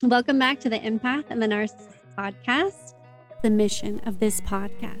Welcome back to the Empath and the Narcissist podcast. The mission of this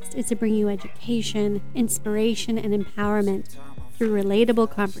podcast is to bring you education, inspiration, and empowerment through relatable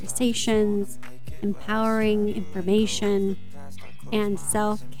conversations, empowering information, and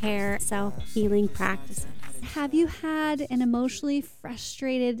self-care, self-healing practices. Have you had an emotionally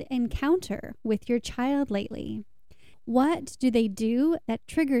frustrated encounter with your child lately? What do they do that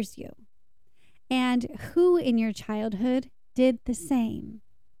triggers you? And who in your childhood did the same?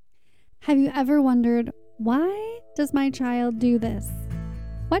 Have you ever wondered, why does my child do this?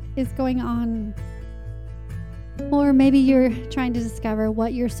 What is going on? Or maybe you're trying to discover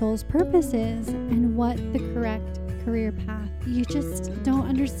what your soul's purpose is and what the correct career path. You just don't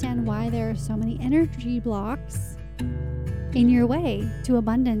understand why there are so many energy blocks in your way to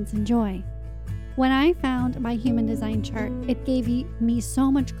abundance and joy. When I found my human design chart, it gave me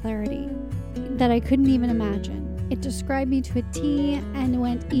so much clarity that I couldn't even imagine. It described me to a T and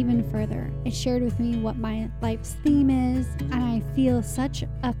went even further. It shared with me what my life's theme is, and I feel such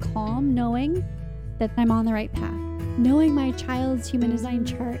a calm knowing that I'm on the right path. Knowing my child's human design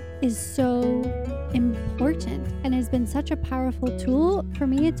chart is so important and has been such a powerful tool. For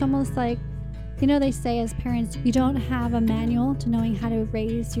me, it's almost like, they say as parents, you don't have a manual to knowing how to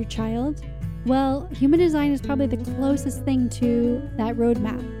raise your child. Well, human design is probably the closest thing to that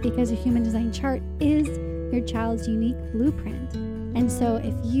roadmap, because a human design chart is your child's unique blueprint. And so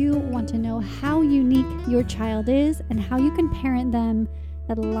if you want to know how unique your child is and how you can parent them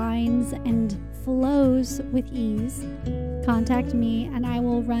that aligns and flows with ease, contact me and I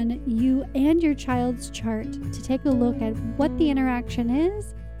will run you and your child's chart to take a look at what the interaction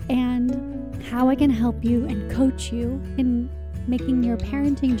is and how I can help you and coach you in making your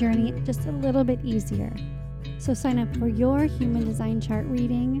parenting journey just a little bit easier. So sign up for your human design chart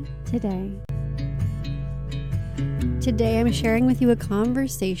reading today. Today I'm sharing with you a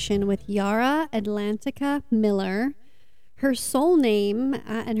conversation with Yara Atlantica Miller. Her soul name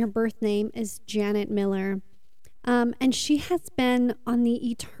and her birth name is Janet Miller. And she has been on the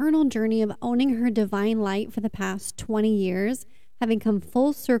eternal journey of owning her divine light for the past 20 years, having come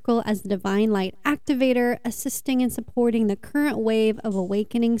full circle as the divine light activator, assisting and supporting the current wave of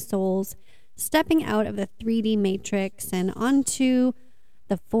awakening souls, stepping out of the 3D matrix and onto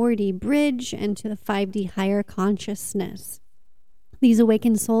the 4D bridge and to the 5D higher consciousness. These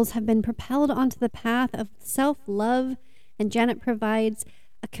awakened souls have been propelled onto the path of self-love, and Janet provides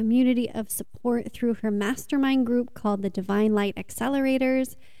a community of support through her mastermind group called the Divine Light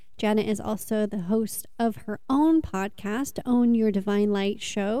Accelerators. Janet is also the host of her own podcast, Own Your Divine Light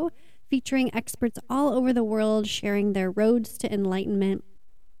Show, featuring experts all over the world sharing their roads to enlightenment,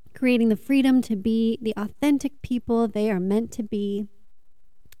 creating the freedom to be the authentic people they are meant to be.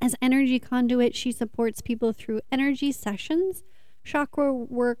 As energy conduit, she supports people through energy sessions, chakra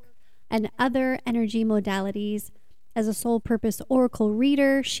work, and other energy modalities. As a soul purpose oracle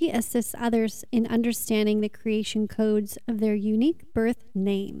reader, she assists others in understanding the creation codes of their unique birth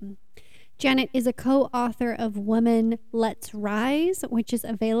name. Janet is a co-author of Woman Let's Rise, which is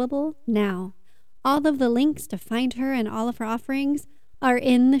available now. All of the links to find her and all of her offerings are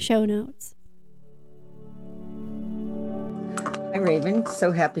in the show notes. Hi, Raven.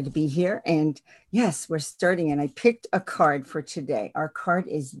 So happy to be here. And yes, we're starting. And I picked a card for today. Our card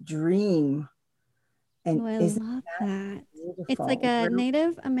is Dream. And I love that. Beautiful? It's like a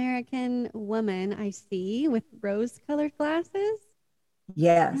Native American woman I see with rose-colored glasses.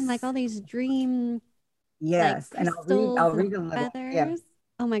 Yes. And like all these dream. Yes. Like and I'll read a little. Feathers. Yeah.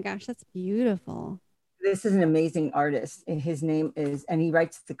 Oh my gosh, that's beautiful. This is an amazing artist. His name is, and he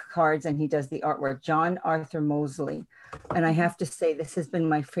writes the cards and he does the artwork, John Arthur Mosley. And I have to say, this has been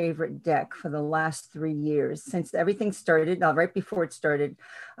my favorite deck for the last 3 years. Since everything started, right before it started,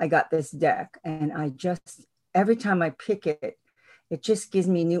 I got this deck. And every time I pick it, it just gives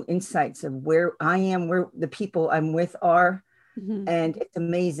me new insights of where I am, where the people I'm with are. Mm-hmm. And it's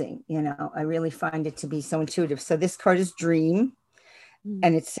amazing. I really find it to be so intuitive. So this card is Dream.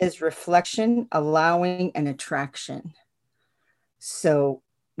 And it says reflection, allowing, and attraction. So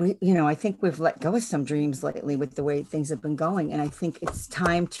I think we've let go of some dreams lately with the way things have been going. And I think it's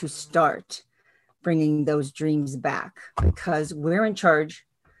time to start bringing those dreams back, because we're in charge.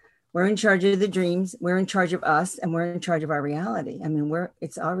 We're in charge of the dreams. We're in charge of us, and we're in charge of our reality. I mean,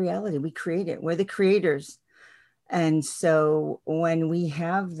 it's our reality. We create it. We're the creators. And so when we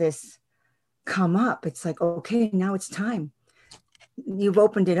have this come up, it's like, okay, now it's time. You've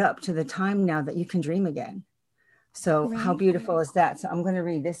opened it up to the time now that you can dream again. So right. How beautiful is that? So I'm going to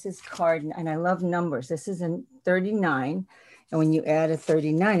read, this is card, and I love numbers. This is a 39. And when you add a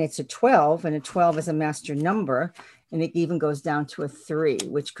 39, it's a 12, and a 12 is a master number. And it even goes down to a 3,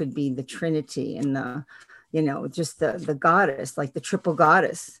 which could be the Trinity and the, just the goddess, like the triple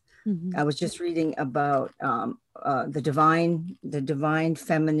goddess. Mhm. I was just reading about the divine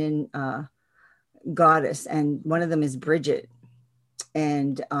feminine goddess, and one of them is Bridget.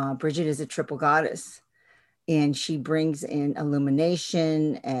 And Bridget is a triple goddess, and she brings in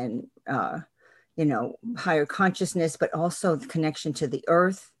illumination and higher consciousness, but also the connection to the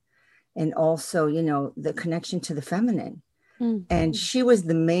earth, and also the connection to the feminine. Mm. And she was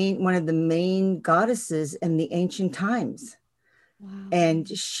one of the main goddesses in the ancient times. Wow. And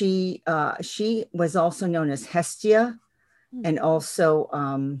she was also known as Hestia, and also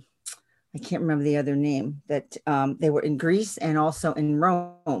I can't remember the other name, that they were in Greece and also in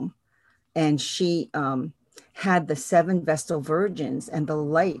Rome. And she had the 7 Vestal Virgins, and the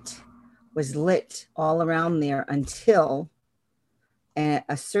light was lit all around there until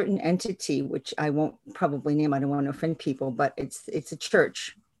a certain entity, which I won't probably name, I don't want to offend people, but it's a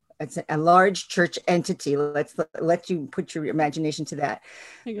church. It's a large church entity. Let's let you put your imagination to that.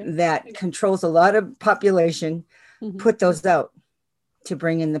 Okay. That controls a lot of population, put those out to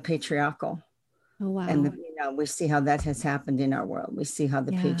bring in the patriarchal. Oh, wow. And we see how that has happened in our world. We see how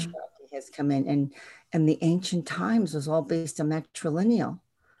the patriarchy has come in, and the ancient times was all based on matrilineal,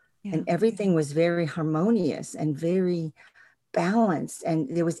 and everything was very harmonious and very balanced, and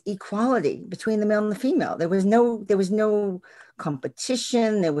there was equality between the male and the female. There was no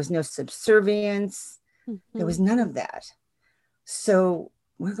competition, there was no subservience, there was none of that. So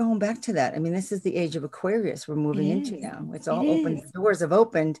we're going back to that. I mean, this is the age of Aquarius we're moving into now. It's all open. The doors have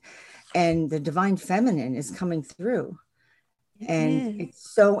opened, and the divine feminine is coming through. It's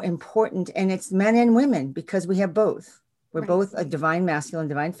so important. And it's men and women, because we have both. We're both a divine masculine,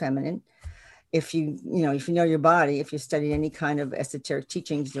 divine feminine. If you know your body, if you study any kind of esoteric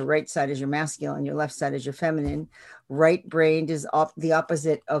teachings, your right side is your masculine, your left side is your feminine. Right brain is the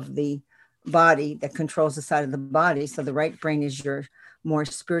opposite of the body that controls the side of the body. So the right brain is your more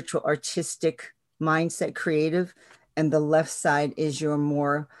spiritual, artistic mindset, creative, and the left side is your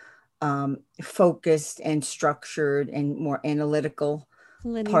more focused and structured and more analytical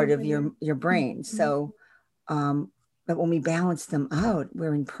part of your brain. So but when we balance them out,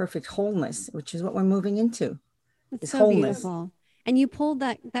 we're in perfect wholeness, which is what we're moving into. It's so wholeness. Beautiful. And you pulled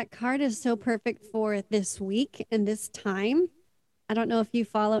that card is so perfect for this week and this time. I don't know if you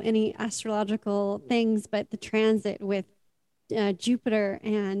follow any astrological things, but the transit with Jupiter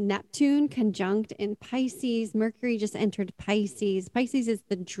and Neptune conjunct in Pisces. Mercury just entered Pisces. Pisces is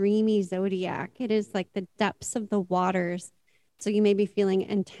the dreamy zodiac. It is like the depths of the waters. So you may be feeling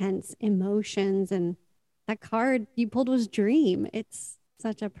intense emotions, and that card you pulled was dream. It's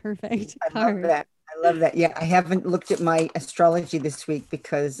such a perfect card. I love that. Yeah, I haven't looked at my astrology this week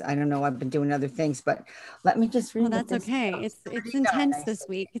because I don't know, I've been doing other things, but let me just read. Oh, that's okay. It's intense this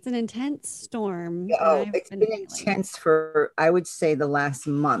week. It's an intense storm. It's been intense for, I would say, the last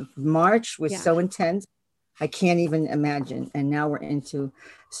month. March was so intense, I can't even imagine. And now we're into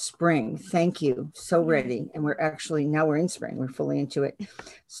spring. Thank you. So ready. And now we're in spring. We're fully into it.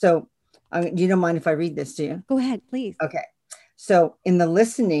 So you don't mind if I read this, do you? Go ahead, please. Okay. So in the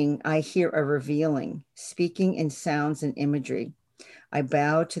listening, I hear a revealing, speaking in sounds and imagery. I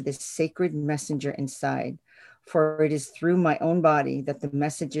bow to this sacred messenger inside, for it is through my own body that the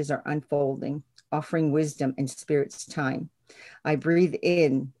messages are unfolding, offering wisdom in spirit's time. I breathe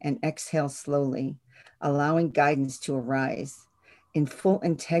in and exhale slowly, allowing guidance to arise. In full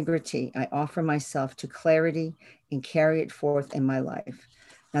integrity, I offer myself to clarity and carry it forth in my life.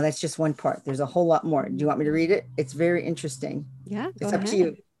 Now, that's just one part. There's a whole lot more. Do you want me to read it? It's very interesting. Yeah, it's up to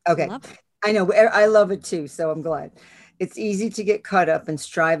you. Okay. I know. I love it too. So I'm glad. It's easy to get caught up in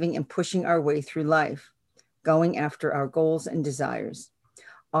striving and pushing our way through life, going after our goals and desires.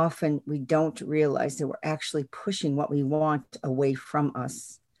 Often we don't realize that we're actually pushing what we want away from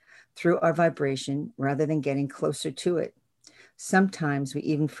us through our vibration rather than getting closer to it. Sometimes we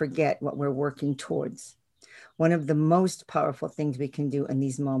even forget what we're working towards. One of the most powerful things we can do in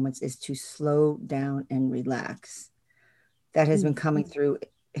these moments is to slow down and relax. That has been coming through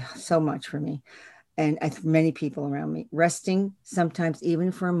so much for me and many people around me. Resting, sometimes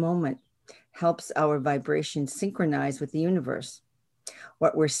even for a moment, helps our vibration synchronize with the universe.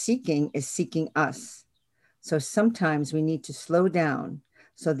 What we're seeking is seeking us. So sometimes we need to slow down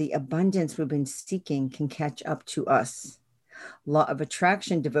so the abundance we've been seeking can catch up to us. Law of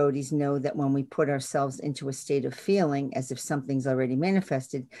attraction devotees know that when we put ourselves into a state of feeling as if something's already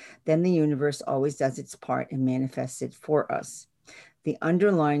manifested, then the universe always does its part and manifests it for us. The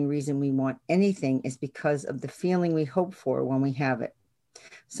underlying reason we want anything is because of the feeling we hope for when we have it.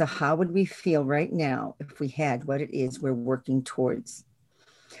 So how would we feel right now if we had what it is we're working towards?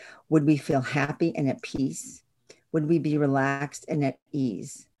 Would we feel happy and at peace? Would we be relaxed and at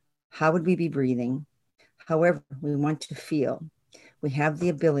ease? How would we be breathing? However we want to feel, we have the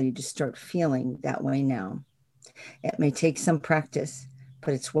ability to start feeling that way now. It may take some practice,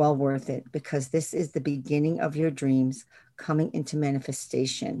 but it's well worth it because this is the beginning of your dreams coming into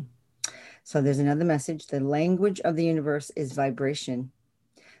manifestation. So there's another message. The language of the universe is vibration.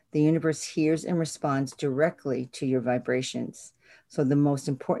 The universe hears and responds directly to your vibrations. So the most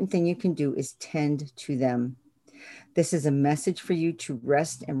important thing you can do is tend to them. This is a message for you to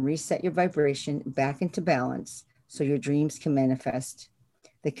rest and reset your vibration back into balance so your dreams can manifest.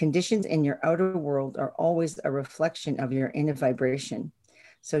 The conditions in your outer world are always a reflection of your inner vibration.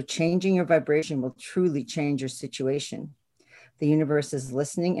 So changing your vibration will truly change your situation. The universe is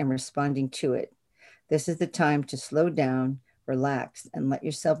listening and responding to it. This is the time to slow down, relax, and let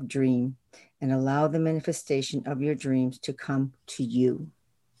yourself dream and allow the manifestation of your dreams to come to you.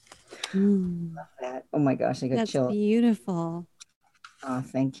 Love that. Oh my gosh, I got chills. That's beautiful. Oh,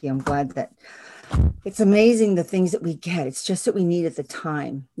 thank you. I'm glad that it's amazing the things that we get. It's just what we need at the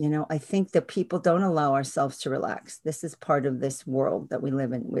time. You know, I think that people don't allow ourselves to relax. This is part of this world that we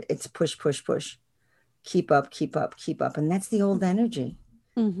live in. It's push, push, push. Keep up, keep up, keep up. And that's the old energy.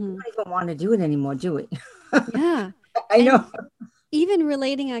 Mm-hmm. We don't even want to do it anymore, do we? Yeah. I know. Even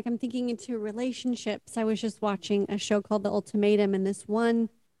relating, like I'm thinking into relationships. I was just watching a show called The Ultimatum, and this one,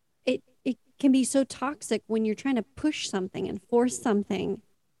 it can be so toxic when you're trying to push something and force something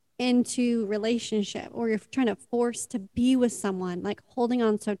into relationship, or you're trying to force to be with someone, like holding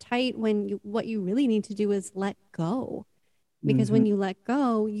on so tight when what you really need to do is let go. Because when you let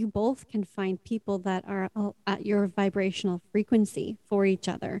go, you both can find people that are at your vibrational frequency for each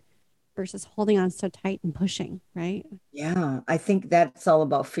other versus holding on so tight and pushing, right? Yeah, I think that's all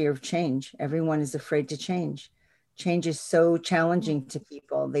about fear of change. Everyone is afraid to change. Change is so challenging to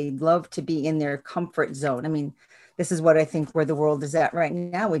people. They love to be in their comfort zone. I mean, this is what I think where the world is at right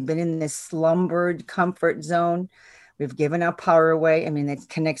now. We've been in this slumbered comfort zone. We've given our power away. I mean, it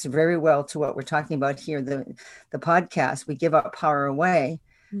connects very well to what we're talking about here, the podcast. We give our power away.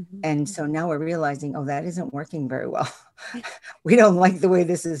 And so now we're realizing, oh, that isn't working very well. We don't like the way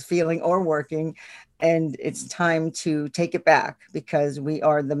this is feeling or working. And it's time to take it back because we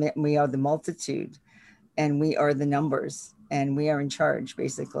are the multitude and we are the numbers and we are in charge,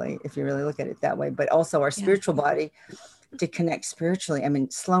 basically, if you really look at it that way. But also our spiritual body to connect spiritually. I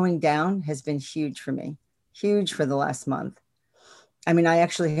mean, slowing down has been huge for me, huge for the last month. I mean, I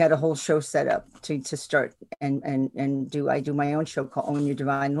actually had a whole show set up to start and do my own show called Own Your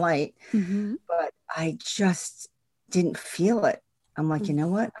Divine Light, but I just didn't feel it. I'm like, you know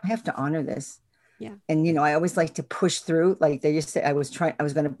what? I have to honor this. Yeah. And, you know, I always like to push through. Like they used to say,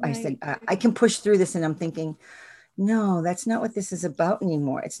 I said, I can push through this. And I'm thinking, no, that's not what this is about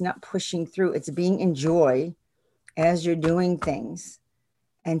anymore. It's not pushing through. It's being in joy as you're doing things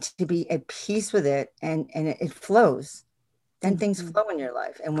and to be at peace with it. And it flows. Then things flow in your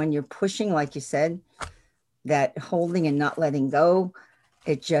life. And when you're pushing, like you said, that holding and not letting go,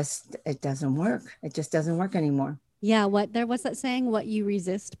 it doesn't work. It just doesn't work anymore. Yeah. What's that saying? What you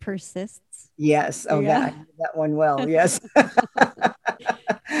resist persists. Yes. Oh, that one. Well, yes.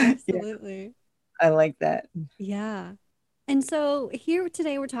 Absolutely. Yeah. I like that. Yeah. And so here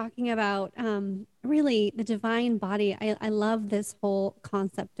today, we're talking about really the divine body. I love this whole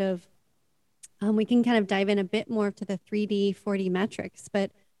concept of we can kind of dive in a bit more to the 3D, 4D metrics,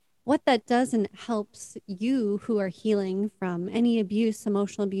 but what that does and helps you who are healing from any abuse,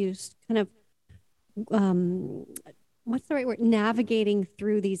 emotional abuse, kind of, what's the right word? Navigating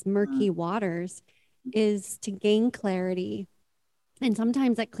through these murky waters is to gain clarity. And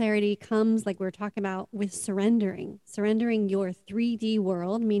sometimes that clarity comes, like we were talking about, with surrendering your 3D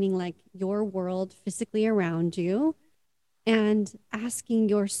world, meaning like your world physically around you, and asking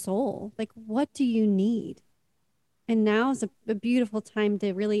your soul, like, what do you need? And now is a beautiful time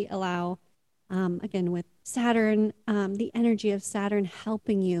to really allow, again, with Saturn, the energy of Saturn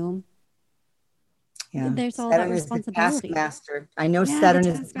helping you. Yeah. There's all Saturn that responsibility. is the taskmaster. I know Saturn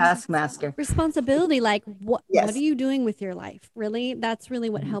is the taskmaster. Responsibility, like what are you doing with your life? Really? That's really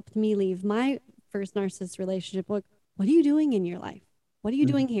what helped me leave my first narcissist relationship. Like, what are you doing in your life? What are you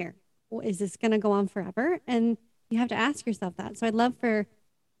doing here? Is this going to go on forever? And you have to ask yourself that. So I'd love for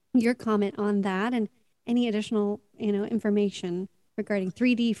your comment on that and any additional, information regarding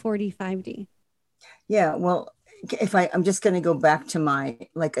 3D, 4D, 5D. Yeah, well, I'm just going to go back to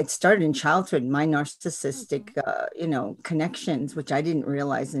it started in childhood, my narcissistic, connections, which I didn't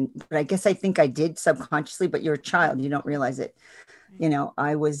realize. But I guess I think I did subconsciously, but you're a child, you don't realize it. You know,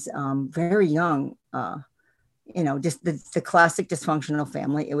 I was very young, you know, just the classic dysfunctional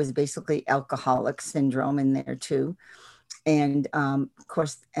family. It was basically alcoholic syndrome in there too. And of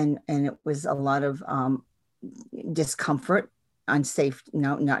course, and it was a lot of discomfort, unsafe,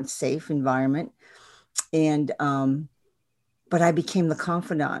 no, not safe environment. And but I became the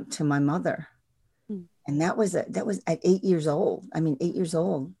confidant to my mother. Mm. And that was at 8 years old. I mean, 8 years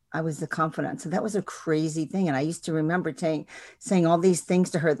old, I was the confidant. So that was a crazy thing. And I used to remember saying all these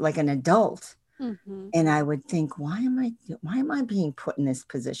things to her like an adult. Mm-hmm. And I would think, why am I being put in this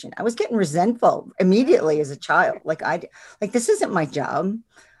position? I was getting resentful immediately as a child. Like this isn't my job.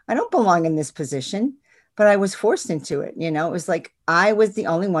 I don't belong in this position, but I was forced into it. You know, it was like I was the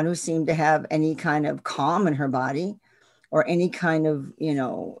only one who seemed to have any kind of calm in her body or any kind of, you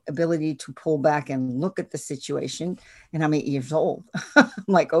know, ability to pull back and look at the situation. And I'm 8 years old. I'm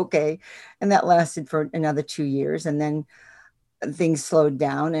like, okay. And that lasted for another 2 years. And then things slowed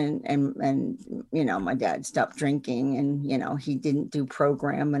down and you know, my dad stopped drinking and, you know, he didn't do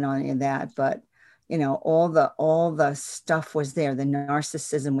program and any of that. But, you know, all the stuff was there. The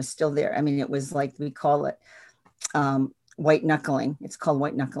narcissism was still there. I mean, it was like, we call it, white knuckling. It's called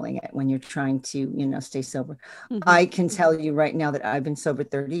white knuckling it when you're trying to, you know, stay sober. Mm-hmm. I can tell you right now that I've been sober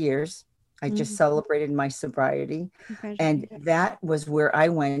 30 years. I just celebrated my sobriety. And that was where I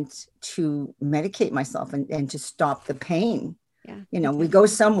went to medicate myself and to stop the pain. Yeah. You know, we go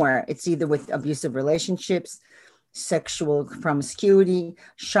somewhere. It's either with abusive relationships, sexual promiscuity,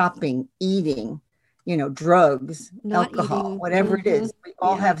 shopping, eating, you know, drugs, Not alcohol, eating. whatever it is. We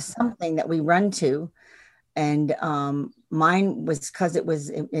all Yeah. have something that we run to. And mine was because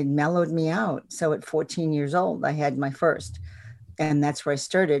it mellowed me out. So at 14 years old, I had my first, and that's where I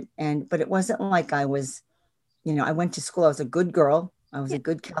started. But it wasn't like I was, you know, I went to school. I was a good girl. I was a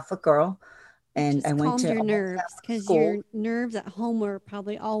good Catholic girl. And Just I went calmed to your a nerves because your nerves at home were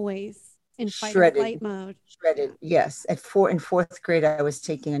probably always in fight or flight mode. Shredded. Yes. In fourth grade, I was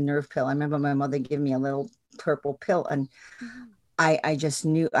taking a nerve pill. I remember my mother giving me a little purple pill, and I just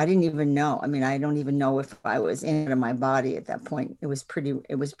knew, I didn't even know. I mean, I don't even know if I was in my body at that point. It was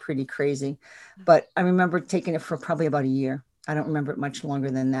pretty crazy. But I remember taking it for probably about a year. I don't remember it much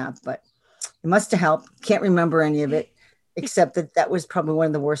longer than that, but it must have helped. Can't remember any of it, except that was probably one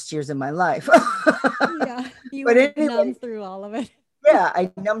of the worst years of my life. Yeah, you But were anyway, numb through all of it. Yeah,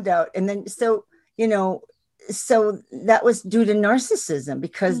 I numbed out. And then, so, you know, so that was due to narcissism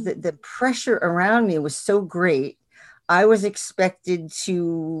because the pressure around me was so great. I was expected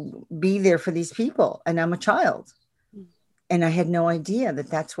to be there for these people, and I'm a child. And I had no idea that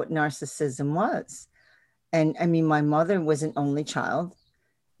that's what narcissism was. And I mean, my mother was an only child,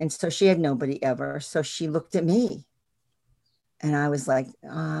 and so she had nobody ever. So she looked at me, and I was like,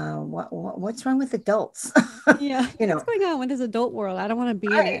 what's wrong with adults? Yeah. You know, what's going on with this adult world? I don't want to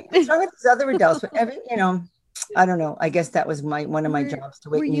be in it. What's wrong with these other adults? But you know, I don't know. I guess that was one of my jobs to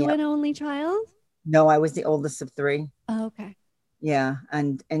wake me up. Were you an only child? No, I was the oldest of three. Oh, okay. Yeah.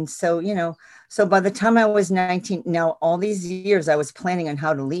 And so, you know, so by the time I was 19, now all these years I was planning on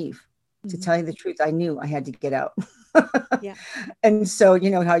how to leave. To tell you the truth, I knew I had to get out. Yeah. And so, you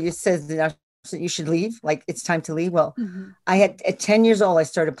know, how you said that you should leave, like it's time to leave. Well, I had at 10 years old, I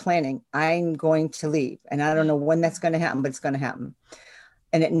started planning, I'm going to leave. And I don't know when that's going to happen, but it's going to happen.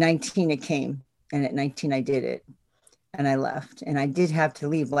 And at 19, it came. And at 19, I did it. And I left. And I did have to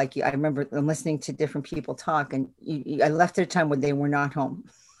leave. Like I remember I'm listening to different people talk, and I left at a time when they were not home.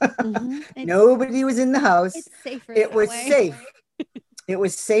 Nobody was in the house. It's safer. It was safe. It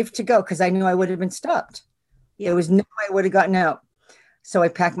was safe to go because I knew I would have been stopped. Yeah. There was no way I would have gotten out. So I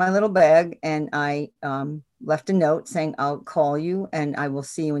packed my little bag and I left a note saying, I'll call you and I will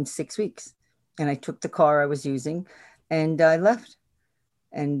see you in 6 weeks. And I took the car I was using and I left.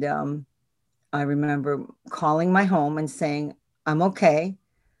 And I remember calling my home and saying, I'm okay.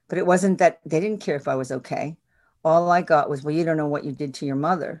 But it wasn't that they didn't care if I was okay. All I got was, well, you don't know what you did to your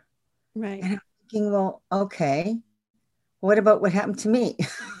mother. Right. And I'm thinking, well, okay. What about what happened to me?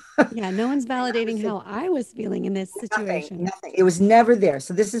 Yeah, no one's validating how I was feeling in this situation. Nothing. It was never there.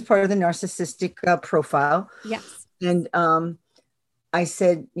 So this is part of the narcissistic profile. Yes. And I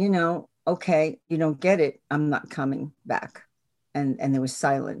said, you know, okay, you don't get it. I'm not coming back. And there was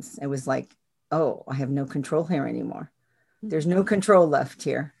silence. It was like, oh, I have no control here anymore. There's no control left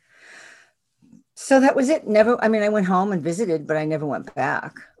here. So that was it. I went home and visited, but I never went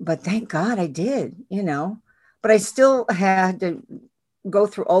back. But thank God I did, you know. But I still had to go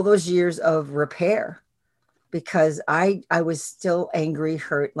through all those years of repair because I was still angry,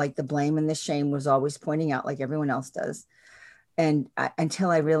 hurt, like the blame and the shame was always pointing out like everyone else does. And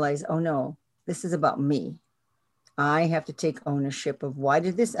until I realized, oh no, this is about me. I have to take ownership of why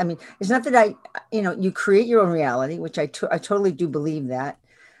did this, I mean, it's not that you create your own reality, which I totally do believe that.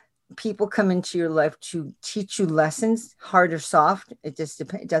 People come into your life to teach you lessons, hard or soft. It just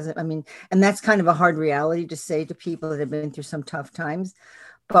depends. It doesn't, I mean, and that's kind of a hard reality to say to people that have been through some tough times,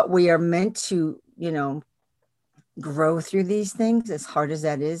 but we are meant to, grow through these things, as hard as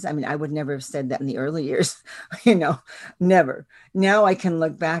that is. I mean, I would never have said that in the early years, never. Now I can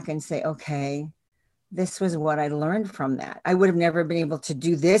look back and say, okay, this was what I learned from that. I would have never been able to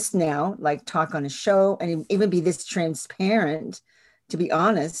do this now, like talk on a show and even be this transparent, to be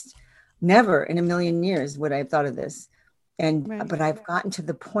honest. Never in a million years would I have thought of this. Right. But I've gotten to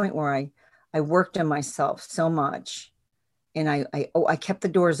the point where I worked on myself so much, and I kept the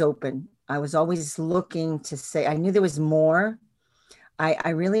doors open. I was always looking to say, I knew there was more. I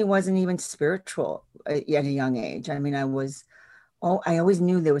really wasn't even spiritual at a young age. I mean, I always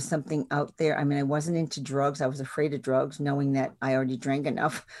knew there was something out there. I mean, I wasn't into drugs. I was afraid of drugs, knowing that I already drank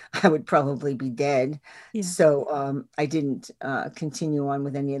enough. I would probably be dead. Yeah. So I didn't continue on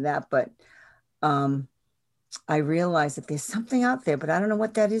with any of that. But I realized that there's something out there, but I don't know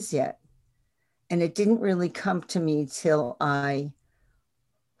what that is yet. And it didn't really come to me till I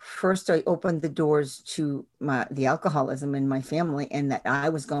opened the doors to the alcoholism in my family, and that I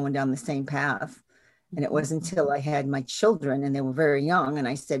was going down the same path. And it wasn't until I had my children and they were very young, and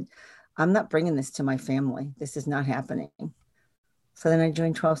I said, I'm not bringing this to my family. This is not happening. So then I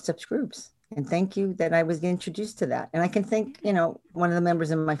joined 12 Steps groups. And thank you that I was introduced to that. And I can thank, one of the members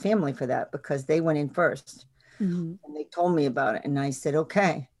in my family for that, because they went in first and they told me about it. And I said,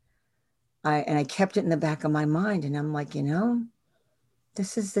 okay. I kept it in the back of my mind. And I'm like,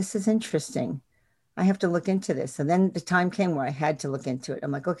 this is interesting. I have to look into this. And then the time came where I had to look into it.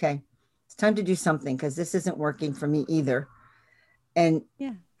 I'm like, okay, it's time to do something, because this isn't working for me either. And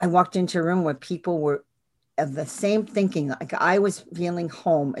I walked into a room where people were of the same thinking. Like, I was feeling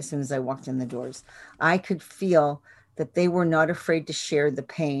home as soon as I walked in the doors. I could feel that they were not afraid to share the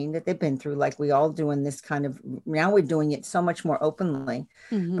pain that they've been through, like we all do in this kind of, now we're doing it so much more openly.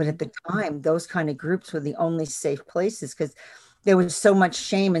 But at the time, those kind of groups were the only safe places, because there was so much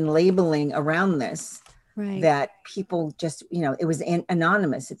shame and labeling around this. Right. That people just, it was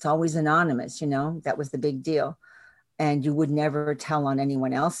anonymous. It's always anonymous, that was the big deal. And you would never tell on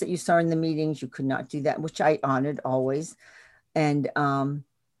anyone else that you saw in the meetings. You could not do that, which I honored always. And, and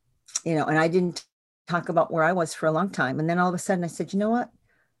I didn't talk about where I was for a long time. And then all of a sudden I said, you know what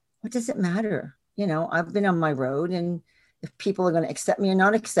does it matter? I've been on my road, and if people are going to accept me or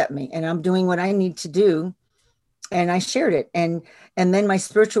not accept me, and I'm doing what I need to do. And I shared it. And then my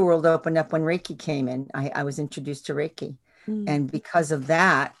spiritual world opened up when Reiki came in. I was introduced to Reiki. And because of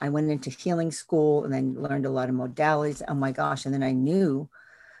that, I went into healing school and then learned a lot of modalities. Oh my gosh. And then I knew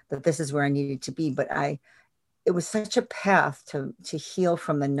that this is where I needed to be. But it was such a path to heal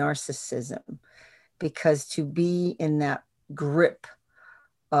from the narcissism, because to be in that grip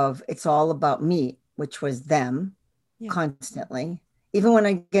of it's all about me, which was them constantly. Even when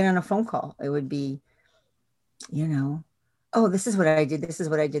I get on a phone call, it would be, oh, this is what I did. This is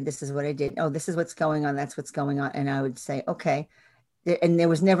what I did. This is what I did. Oh, this is what's going on. That's what's going on. And I would say, okay. And there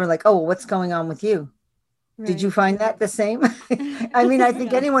was never like, oh, what's going on with you? Right. Did you find that the same? I mean, I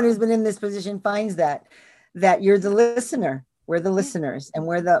think anyone who's been in this position finds that you're the listener. We're the listeners, and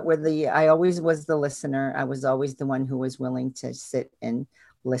I always was the listener. I was always the one who was willing to sit and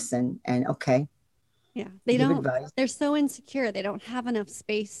listen, and okay. Yeah, they're so insecure. They don't have enough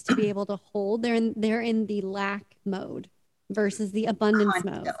space to be able to hold. They're in the lack mode versus the abundance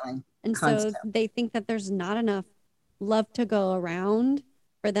mode. And so they think that there's not enough love to go around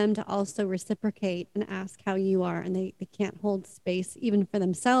for them to also reciprocate and ask how you are. And they can't hold space even for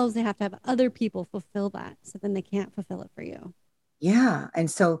themselves. They have to have other people fulfill that. So then they can't fulfill it for you. Yeah. And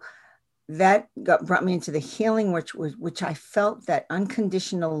so that brought me into the healing, which I felt that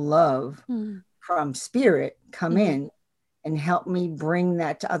unconditional love from spirit come in and help me bring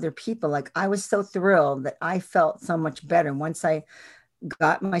that to other people. Like, I was so thrilled that I felt so much better once I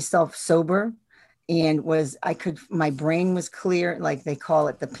got myself sober, and my brain was clear. Like they call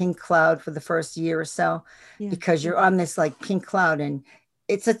it the pink cloud for the first year or so, because you're on this like pink cloud, and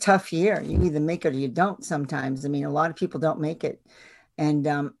it's a tough year. You either make it or you don't sometimes. I mean, a lot of people don't make it.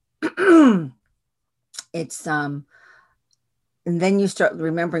 And it's and then you start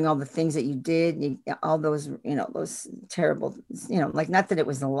remembering all the things that you did, all those, those terrible, like, not that it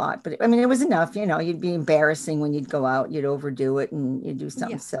was a lot, but I mean, it was enough. You'd be embarrassing when you'd go out, you'd overdo it, and you'd do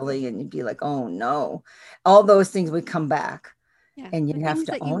something silly, and you'd be like, oh no, all those things would come back, and you'd have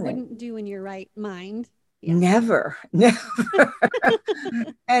to own it. You wouldn't do in your right mind. Never.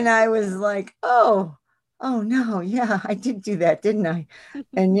 And I was like, oh, oh no, yeah, I did do that, didn't I?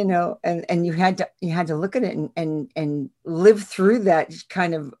 And and you had to look at it and live through that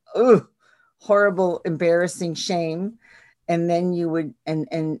kind of horrible, embarrassing shame. And then you would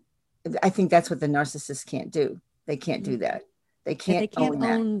and I think that's what the narcissist can't do. They can't do that. They Yeah, they can't can't own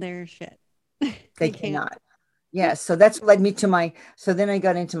that. own their shit. They They can't. cannot. Yeah, so that's led me to so then I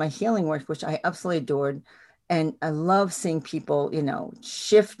got into my healing work, which I absolutely adored. And I love seeing people,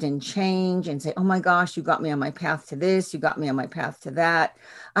 shift and change and say, oh my gosh, you got me on my path to this, you got me on my path to that.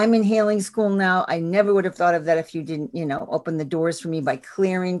 I'm in healing school now. I never would have thought of that if you didn't, open the doors for me by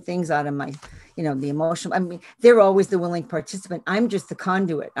clearing things out of my, the emotional. I mean, they're always the willing participant. I'm just the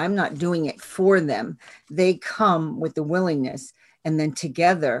conduit. I'm not doing it for them. They come with the willingness, and then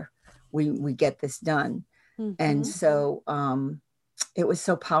together we get this done. And so it was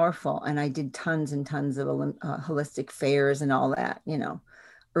so powerful. And I did tons and tons of holistic fairs and all that,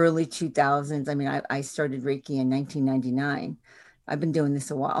 early 2000s. I mean, I started Reiki in 1999. I've been doing this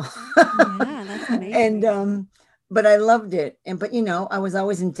a while. Yeah, that's amazing. And, but I loved it. But I was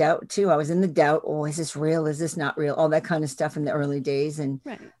always in doubt too. I was in the doubt. Oh, is this real? Is this not real? All that kind of stuff in the early days.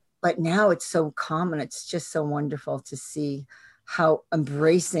 But now it's so common. It's just so wonderful to see how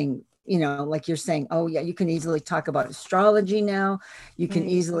embracing, like you're saying, oh yeah, you can easily talk about astrology now. You can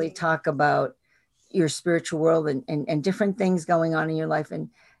easily talk about your spiritual world and different things going on in your life. And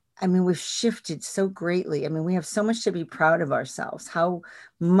I mean, we've shifted so greatly. I mean, we have so much to be proud of ourselves, how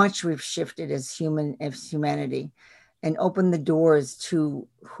much we've shifted as humanity, and opened the doors to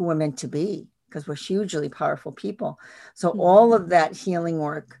who we're meant to be, because we're hugely powerful people. So all of that healing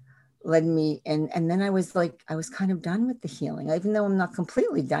work led me, and then I was kind of done with the healing, even though I'm not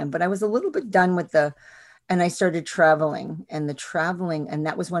completely done, but I was a little bit done with and I started traveling, and and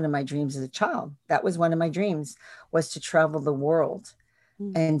that was one of my dreams as a child. That was one of my dreams, was to travel the world.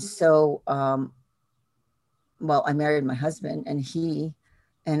 And so, well, I married my husband, and he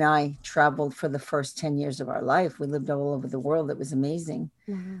and I traveled for the first 10 years of our life. We lived all over the world. It was amazing.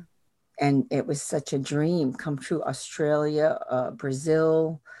 And it was such a dream come true. Australia,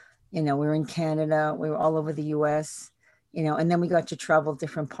 Brazil, we were in Canada, we were all over the US, and then we got to travel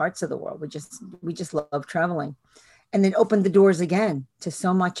different parts of the world. We just love traveling. And it opened the doors again to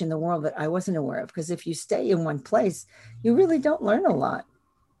so much in the world that I wasn't aware of. Because if you stay in one place, you really don't learn a lot.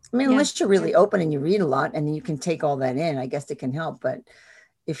 I mean, unless you're really open and you read a lot and then you can take all that in, I guess it can help. But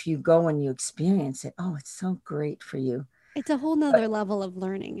if you go and you experience it, oh, it's so great for you. It's a whole nother level of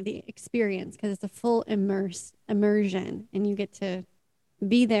learning, the experience, because it's a full immersion, and you get to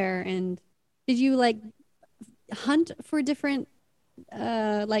be there. And did you hunt for different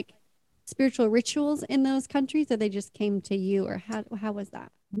spiritual rituals in those countries, or they just came to you, or how was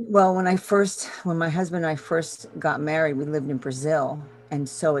that? Well, when my husband and I first got married, we lived in Brazil, and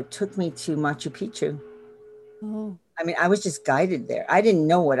so it took me to Machu Picchu. Oh, I mean, I was just guided there. I didn't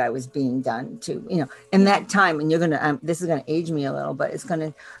know what I was being done to, in that time. And this is gonna age me a little, but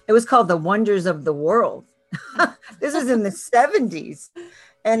it was called the Wonders of the World. This is in the 70s.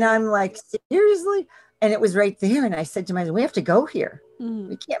 And I'm like, seriously? And it was right there. And I said to myself, we have to go here.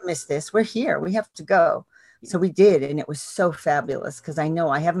 We can't miss this. We're here. We have to go. So we did. And it was so fabulous, because I know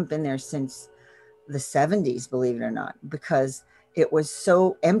I haven't been there since the 70s, believe it or not, because it was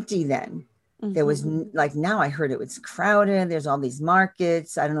so empty then. There was now I heard it was crowded. There's all these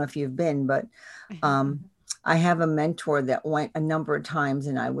markets. I don't know if you've been, but I have a mentor that went a number of times,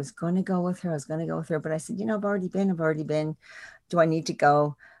 and I was going to go with her. But I said, I've already been. Do I need to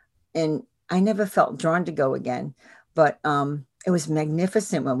go? And I never felt drawn to go again. But it was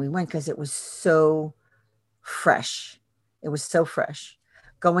magnificent when we went, because it was so fresh. It was so fresh.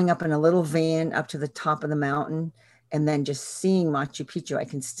 Going up in a little van up to the top of the mountain, and then just seeing Machu Picchu. I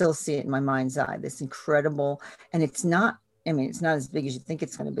can still see it in my mind's eye, this incredible, and it's not as big as you think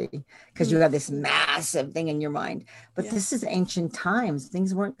it's going to be, because you have this massive thing in your mind. But this is ancient times.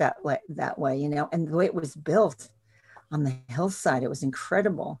 Things weren't that way, and the way it was built on the hillside, it was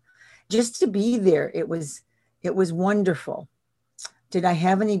incredible. Just to be there, it was wonderful. Did I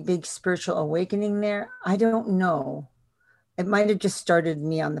have any big spiritual awakening there? I don't know. It might have just started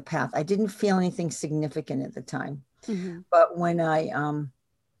me on the path. I didn't feel anything significant at the time. But when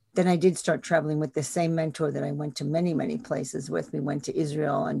then I did start traveling with the same mentor that I went to many, many places with. We went to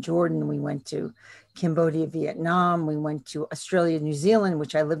Israel and Jordan. We went to Cambodia, Vietnam. We went to Australia, New Zealand,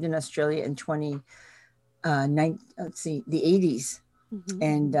 which I lived in Australia in the 80s.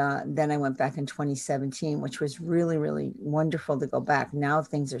 And then I went back in 2017, which was really, really wonderful to go back. Now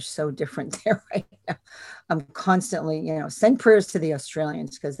things are so different there right now. I'm constantly, send prayers to the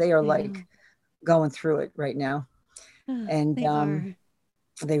Australians, because they are going through it right now. And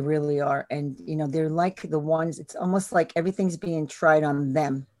They really are. And, they're like the ones, it's almost like everything's being tried on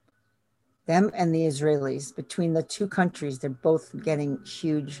them and the Israelis. Between the two countries, they're both getting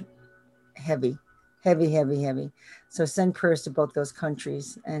huge, heavy, heavy, heavy, heavy. So send prayers to both those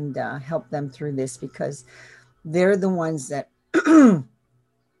countries and help them through this, because they're the ones that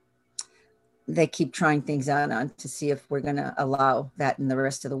they keep trying things out on to see if we're going to allow that in the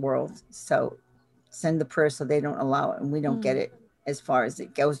rest of the world. So send the prayer so they don't allow it and we don't get it as far as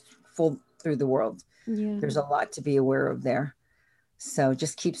it goes full through the world. Yeah. There's a lot to be aware of there. So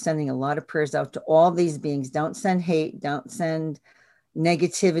just keep sending a lot of prayers out to all these beings. Don't send hate. Don't send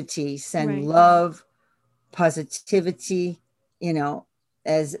negativity. Send love, positivity,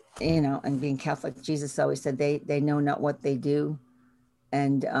 as, and being Catholic, Jesus always said they know not what they do.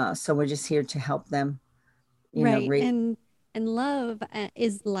 And so we're just here to help them. And love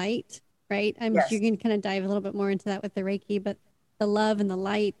is light, right? I'm sure you can kind of dive a little bit more into that with the Reiki, but the love and the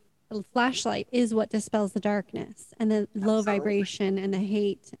light, the flashlight is what dispels the darkness, and the low vibration and the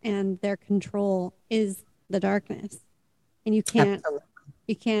hate and their control is the darkness. And you can't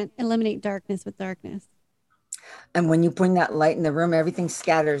eliminate darkness with darkness. And when you bring that light in the room, everything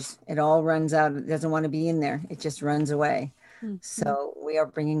scatters. It all runs out. It doesn't want to be in there. It just runs away. So we are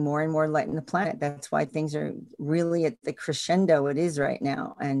bringing more and more light in the planet. That's why things are really at the crescendo it is right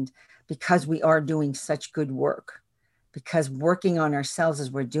now. And because we are doing such good work, because working on ourselves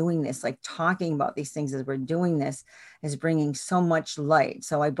as we're doing this, like talking about these things as we're doing this, is bringing so much light.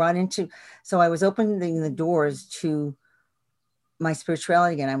 So I was opening the doors to my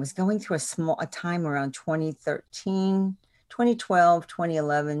spirituality again. I was going through a time around 2013, 2012,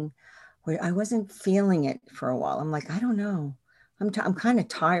 2011, where I wasn't feeling it for a while. I'm like, I don't know. I'm kind of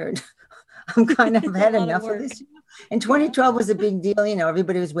tired. I'm kind of had enough of this. And 2012 was a big deal.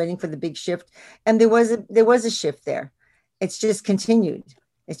 Everybody was waiting for the big shift. And there was a shift there. It's just continued.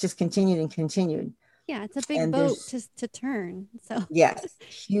 It's just continued and continued. Yeah, it's a big boat to turn. So yes,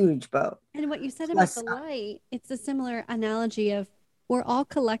 huge boat. And what you said about the light, it's a similar analogy of we're all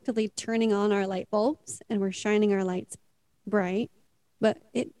collectively turning on our light bulbs and we're shining our lights bright. But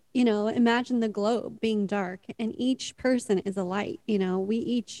imagine the globe being dark and each person is a light.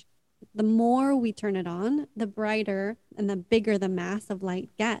 The more we turn it on, the brighter and the bigger the mass of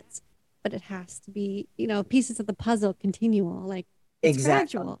light gets. But it has to be, pieces of the puzzle continual. Like it's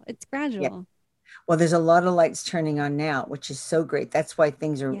gradual. It's gradual. Yeah. Well, there's a lot of lights turning on now, which is so great. That's why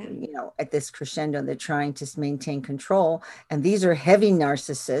things are, at this crescendo. They're trying to maintain control. And these are heavy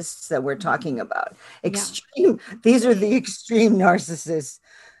narcissists that we're talking about. Extreme. Yeah. These are the extreme narcissists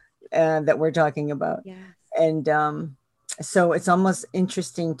that we're talking about. Yeah. And so it's almost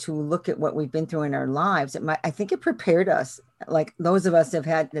interesting to look at what we've been through in our lives. I think it prepared us, like those of us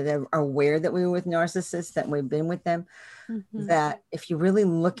that are aware that we were with narcissists, that we've been with them, that if you really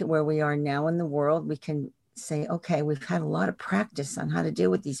look at where we are now in the world, we can say, okay, we've had a lot of practice on how to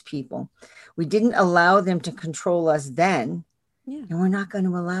deal with these people. We didn't allow them to control us then, and we're not going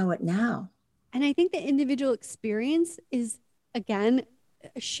to allow it now. And I think the individual experience is, again,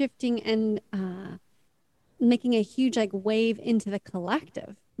 shifting and making a huge wave into the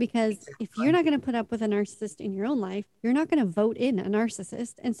collective, because if you're not going to put up with a narcissist in your own life, you're not going to vote in a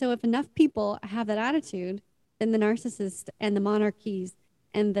narcissist. And so if enough people have that attitude, then the narcissist and the monarchies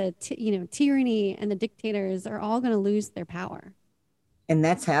and the tyranny and the dictators are all going to lose their power. And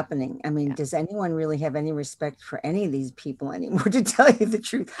that's happening. I mean, does anyone really have any respect for any of these people anymore, to tell you the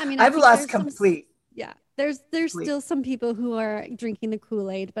truth? I mean, I've lost complete. There's still some people who are drinking the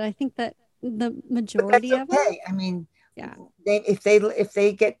Kool-Aid, but I think that the majority of them. I mean, if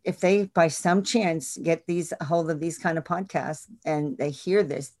they by some chance get a hold of these kind of podcasts and they hear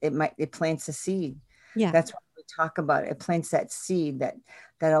this, it plants a seed. Yeah, that's what we talk about. It plants that seed that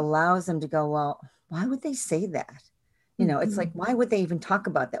allows them to go, well, why would they say that? It's like, why would they even talk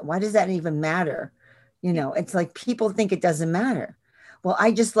about that? Why does that even matter? It's like people think it doesn't matter. Well,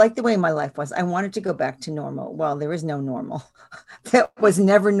 I just like the way my life was. I wanted to go back to normal. Well, there is no normal. That was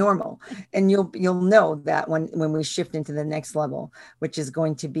never normal. And you'll know that when we shift into the next level, which is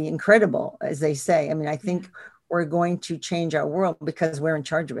going to be incredible, as they say. I mean, I think we're going to change our world because we're in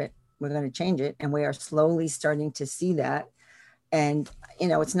charge of it. We're going to change it. And we are slowly starting to see that. And,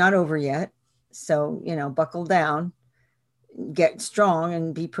 it's not over yet. So, buckle down, get strong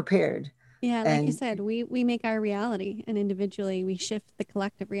and be prepared. Yeah, like you said, we make our reality, and individually we shift the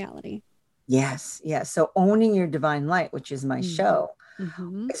collective reality. Yes. So owning your divine light, which is my show,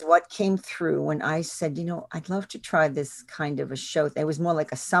 is what came through when I said, I'd love to try this kind of a show. It was more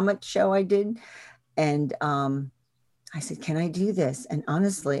like a summit show I did. And I said, can I do this? And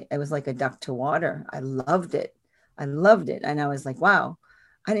honestly, it was like a duck to water. I loved it. And I was like, wow.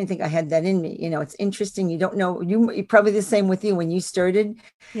 I didn't think I had that in me. It's interesting. You don't know, you're probably the same with you when you started.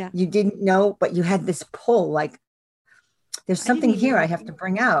 Yeah. You didn't know, but you had this pull, like there's I didn't something here I have even, to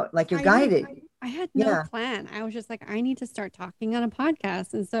bring out, like you're I didn't, guided. I had no Yeah, plan. I was just like, I need to start talking on a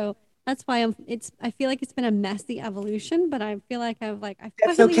podcast. And so that's why I feel like it's been a messy evolution, but I feel like I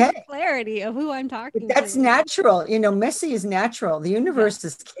that's finally okay. have clarity of who I'm But talking that's to. natural. Messy is natural. The Yeah. universe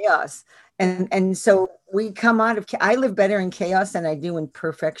is chaos. Yeah. And so we come out of, I live better in chaos than I do in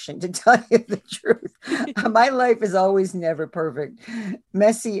perfection, to tell you the truth. My life is always never perfect.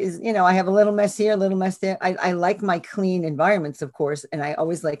 Messy is, I have a little mess here, a little mess there. I like my clean environments, of course, and I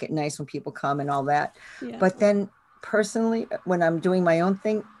always like it nice when people come and all that. Yeah. But then personally, when I'm doing my own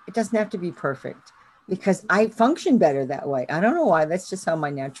thing, it doesn't have to be perfect because I function better that way. I don't know why. That's just how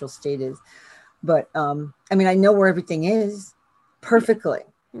my natural state is. But I mean, I know where everything is Yeah. perfectly.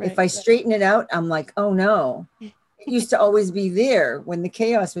 If Right. I straighten it out, I'm like, oh no, it used to always be there when the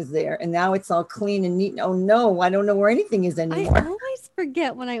chaos was there. And now it's all clean and neat. Oh no, I don't know where anything is I anymore. always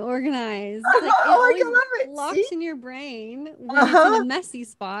forget when I organize. It's like it Oh, I always can love it. See? locks in your brain when it's in a Uh-huh. messy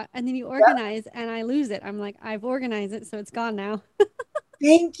spot and then you Yeah. organize and I lose it. I'm like, I've organized it, so it's gone now.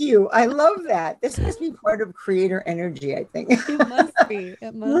 Thank you. I love that. This must be part of creator energy, I think. It must be.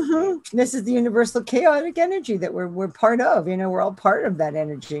 It must be. This is the universal chaotic energy that we're part of. We're all part of that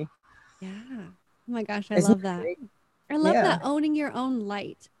energy. Yeah. Oh my gosh, I Isn't love it that. great? I love Yeah. that, owning your own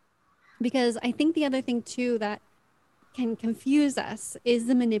light. Because I think the other thing too that can confuse us is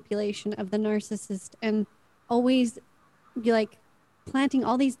the manipulation of the narcissist and always be like planting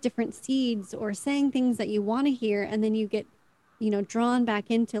all these different seeds or saying things that you want to hear and then you get, drawn back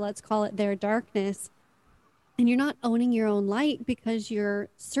into, let's call it, their darkness, and you're not owning your own light because you're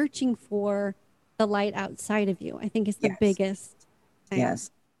searching for the light outside of you. I think is the Yes. biggest thing. Yes.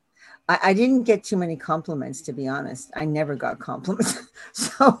 I didn't get too many compliments, to be honest. I never got compliments.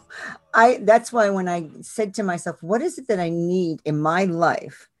 So that's why when I said to myself, what is it that I need in my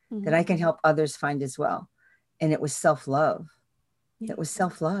life that I Mhm. can help others find as well? And it was self-love. Yeah. It was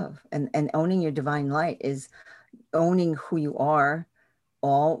self-love. And owning your divine light is owning who you are,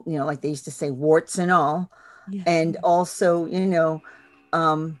 all, like they used to say, warts and all. Yeah. And also,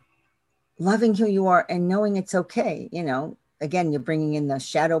 um, loving who you are and knowing it's okay. Again, you're bringing in the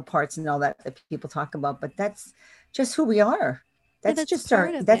shadow parts and all that people talk about, but that's just who we are. Yeah, That's that's just our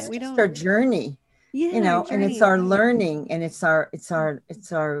part of it. that's We just our don't, journey, yeah, our and it's journey. our learning, and it's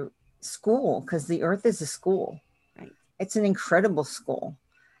our school, because the earth is a school. Right. It's an incredible school.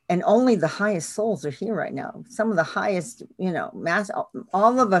 And only the highest souls are here right now. Some of the highest,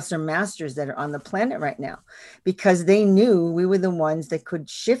 all of us are masters that are on the planet right now, because they knew we were the ones that could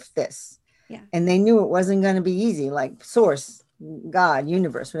shift this. Yeah. And they knew it wasn't going to be easy, like source, God,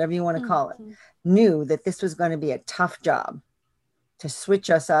 universe, whatever you want to call it, Mhm. knew that this was going to be a tough job to switch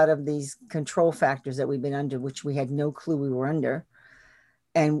us out of these control factors that we've been under, which we had no clue we were under.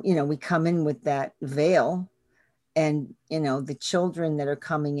 And, we come in with that veil, and, the children that are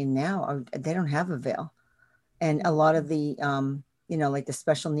coming in now, they don't have a veil. And a lot of the, like the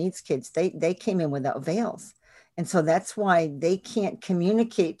special needs kids, they came in without veils. And so that's why they can't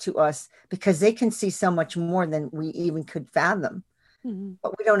communicate to us, because they can see so much more than we even could fathom. Mhm.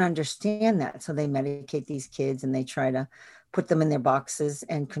 But we don't understand that. So they medicate these kids and they try to put them in their boxes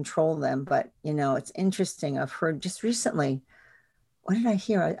and control them. But, it's interesting. I've heard just recently, what did I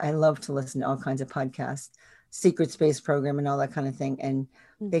hear? I love to listen to all kinds of podcasts, Secret Space Program and all that kind of thing. And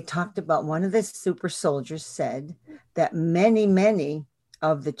Mhm. they talked about, one of the super soldiers said that many, many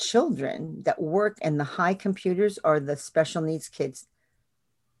of the children that work in the high computers are the special needs kids,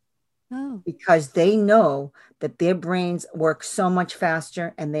 Oh. because they know that their brains work so much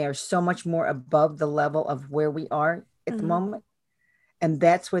faster and they are so much more above the level of where we are at the Uh-huh. moment. And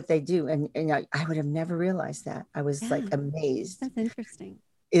that's what they do. And I would have never realized that. I was Yeah. like amazed. That's interesting.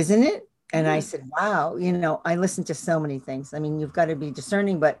 Isn't it? And I Yeah. said, wow, I listen to so many things. I mean, you've got to be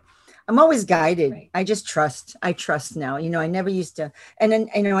discerning, but I'm always guided. Right. I just trust. I trust now. I never used to. And then,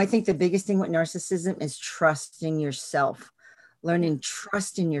 I think the biggest thing with narcissism is trusting yourself, learning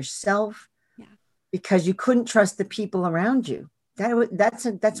trust in yourself, Yeah. because you couldn't trust the people around you.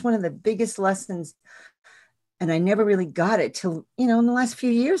 That's one of the biggest lessons. And I never really got it till, in the last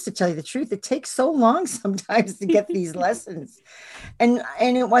few years, to tell you the truth. It takes so long sometimes to get these lessons. And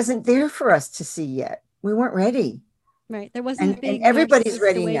it wasn't there for us to see yet. We weren't ready. Right. There wasn't a And big everybody's narcissist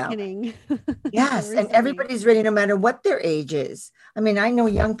ready now. awakening to Yes. And recently. everybody's ready, no matter what their age is. I mean, I know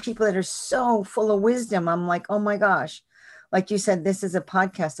young people that are so full of wisdom. I'm like, oh my gosh. Like you said, this is a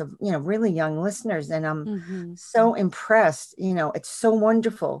podcast of, really young listeners. And I'm Mhm. so impressed. It's so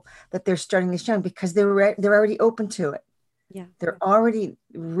wonderful that they're starting this young, because they're already open to it. Yeah. They're already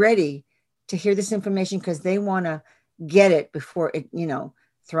ready to hear this information because they want to get it before it,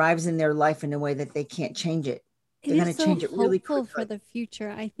 thrives in their life in a way that they can't change it. It They're is going to so change it really hopeful for quickly. the future.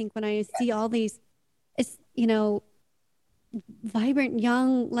 I think when I see Yes. all these, it's, vibrant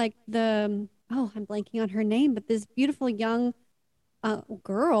young, like oh, I'm blanking on her name, but this beautiful young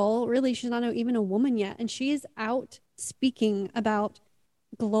girl, really, she's not even a woman yet. And she is out speaking about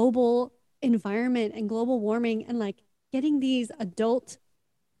global environment and global warming and like getting these adult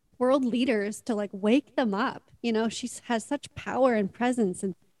world leaders to like wake them up. She has such power and presence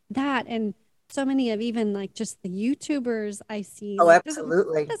and that. And so many of even like just the YouTubers I see, Oh, like, it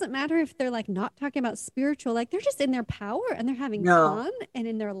absolutely. doesn't matter if they're like not talking about spiritual, like they're just in their power and they're having No, fun and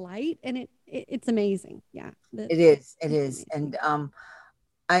in their light. And it's amazing. Yeah. it is. It It's is. amazing. And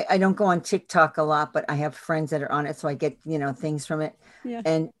I don't go on TikTok a lot, but I have friends that are on it. So I get, things from it. Yeah.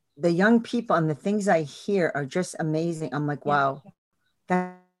 And the young people and the things I hear are just amazing. I'm like, Yeah. wow,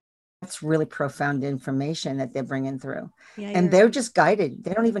 that's really profound information that they're bringing through. Yeah. And You're they're just guided.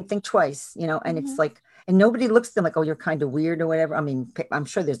 They don't even think twice, and mhm. it's like, and nobody looks at them like, oh, you're kind of weird or whatever. I mean, I'm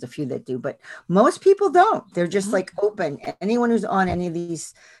sure there's a few that do, but most people don't. They're just No. like open. Anyone who's on any of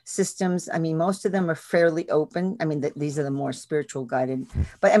these systems, I mean, most of them are fairly open. I mean, these are the more spiritual guided,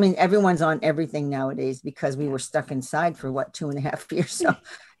 but I mean, everyone's on everything nowadays because we Yeah. were stuck inside for what, 2.5 years. So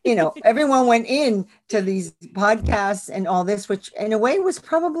everyone went in to these podcasts and all this, which in a way was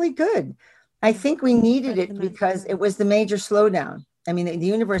probably good. I think we needed Spread the it because message. it was the major slowdown. I mean, the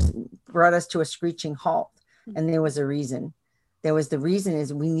universe brought us to a screeching halt, and there was a reason. There was the reason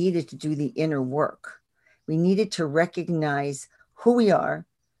is we needed to do the inner work. We needed to recognize who we are,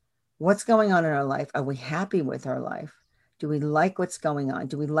 what's going on in our life. Are we happy with our life? Do we like what's going on?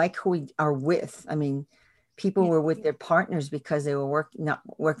 Do we like who we are with? I mean, people Yeah. were with their partners because they were not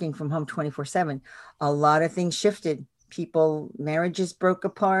working from home 24/7. A lot of things shifted. Marriages broke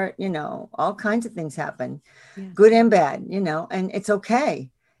apart, all kinds of things happen, Yeah. good and bad, and it's okay.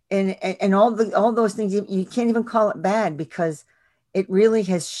 And all those things, you can't even call it bad because it really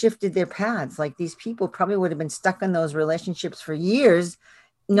has shifted their paths. Like these people probably would have been stuck in those relationships for years,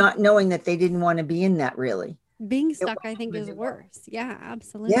 Yeah. not knowing that they didn't want to be in that really. Being It stuck, I wasn't think, who is they were. worse. Yeah, Yeah,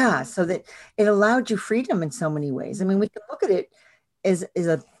 absolutely. so that it allowed you freedom in so many ways. I mean, Mm. we can look at it as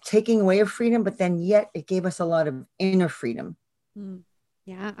a taking away of freedom, but then yet it gave us a lot of inner freedom. Mm.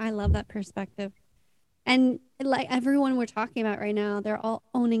 Yeah, I love that perspective. And like everyone we're talking about right now, they're all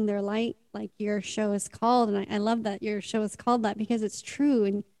owning their light, like your show is called. And I love that your show is called that because it's true.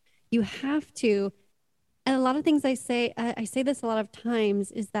 And you have to. And a lot of things I say this a lot of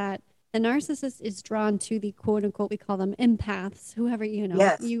times, is that the narcissist is drawn to the quote unquote, we call them empaths, whoever,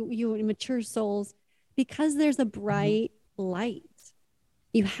 Yes. you mature souls, because there's a Mhm. bright light.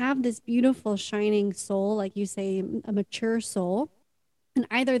 You have this beautiful shining soul, like you say, a mature soul, and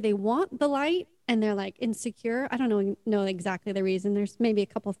either they want the light and they're like insecure. I don't know exactly the reason. There's maybe a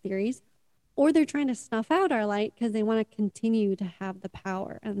couple theories, or they're trying to snuff out our light because they want to continue to have the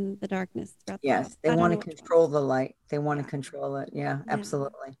power and the darkness throughout their life. Yes, they I don't want know to which one. control the light. They want to Yeah, control it. Yeah, yeah,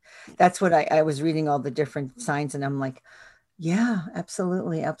 absolutely. yeah. That's what I was reading all the different signs, and I'm like, yeah,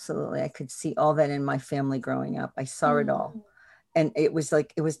 absolutely, absolutely. I could see all that in my family growing up. I saw it Mm, all. And it was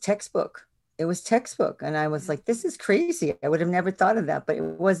like, it was textbook. It was textbook. And I was yeah, like, this is crazy. I would have never thought of that, but it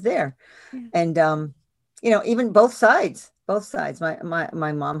was there. yeah. And even both sides, both sides.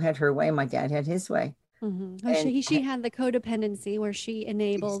 My mom had her way, my dad had his way. Mm-hmm. Oh, And she had the codependency where she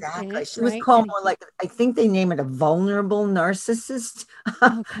enabled exactly. it, She was right? called And more he, like, I think they name it a vulnerable narcissist.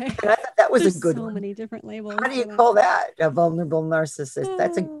 And okay. I thought that was a There's good so one. many different How labels do for you that. call that? A vulnerable narcissist?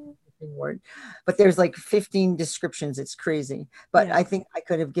 That's a Oh, word. But there's like 15 descriptions. It's crazy. But yeah. I think I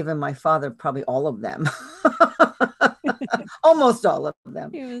could have given my father probably all of them. Almost all of them.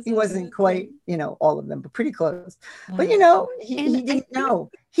 It was He wasn't quite, all of them, but pretty close. But wow. he And I didn't think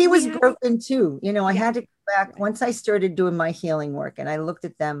know. He we was have, broken too. I yeah, had to go back right. once I started doing my healing work and I looked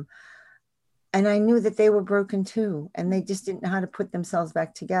at them and I knew that they were broken too, and they just didn't know how to put themselves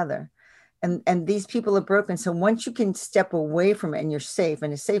back together. And these people are broken. So once you can step away from it and you're safe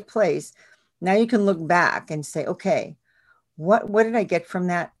in a safe place, now you can look back and say, okay, what did I get from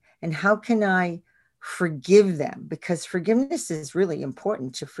that? And how can I forgive them? Because forgiveness is really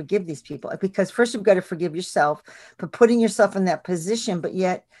important, to forgive these people. Because first you've got to forgive yourself for putting yourself in that position, but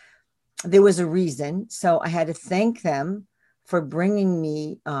yet there was a reason. So I had to thank them for bringing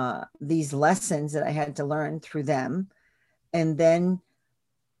me these lessons that I had to learn through them. And then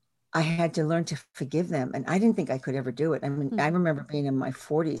I had to learn to forgive them. And I didn't think I could ever do it. I mean, I Mhm. remember being in my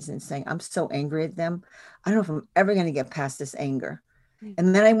 40s and saying, I'm so angry at them. I don't know if I'm ever going to get past this anger.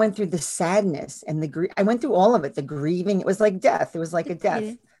 And then I went through the sadness and I went through all of it, the grieving. It was like death. It was like a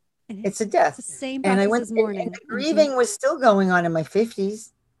death. It's a death. It's the same And I process went, this morning. and the grieving was still going on in my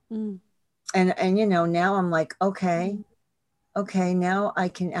 50s. And, you know, now I'm like, okay, now I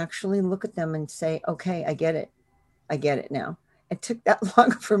can actually look at them and say, okay, I get it. I get it now. It took that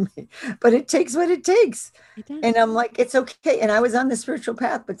long for me, but it takes what it takes. And I'm like, it's okay. And I was on the spiritual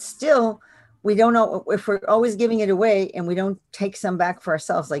path, but still, we don't know if we're always giving it away and we don't take some back for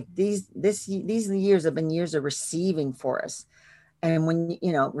ourselves. Like these years have been years of receiving for us. And when,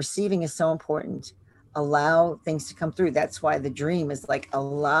 you know, receiving is so important. Allow things to come through. That's why the dream is like,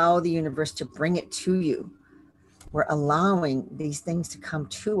 allow the universe to bring it to you. We're allowing these things to come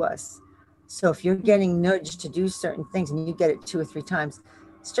to us. So if you're getting nudged to do certain things and you get it 2 or 3 times,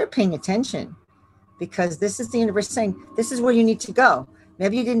 start paying attention, because this is the universe saying, this is where you need to go.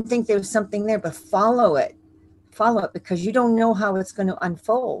 Maybe you didn't think there was something there, but follow it, because you don't know how it's going to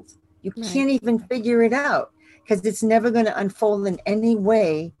unfold. You can't even figure it out, because it's never going to unfold in any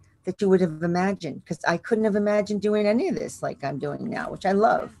way that you would have imagined. Because I couldn't have imagined doing any of this like I'm doing now, which I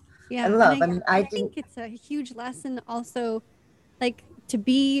love. Yeah, I love. I think it's a huge lesson also, like, to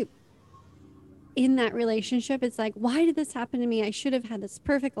be in that relationship. It's like, why did this happen to me? I should have had this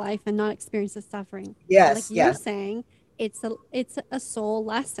perfect life and not experienced the suffering. Yes, like you're saying, it's a soul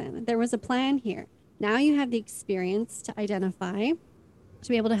lesson. There was a plan here. Now you have the experience to identify, to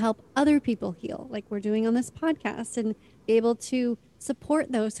be able to help other people heal, like we're doing on this podcast, and be able to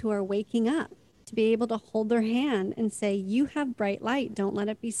support those who are waking up, to be able to hold their hand and say, you have bright light. Don't let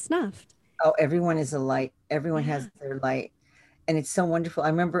it be snuffed. Oh, everyone is a light. Everyone has their light. And it's so wonderful. I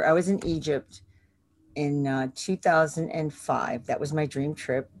remember I was in Egypt in 2005. That was my dream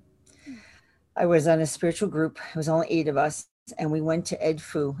trip. I was on a spiritual group. It was only 8 of us. And we went to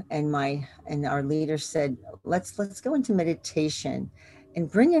Edfu, and our leader said, let's go into meditation and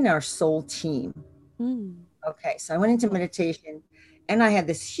bring in our soul team. Okay. So I went into meditation, and I had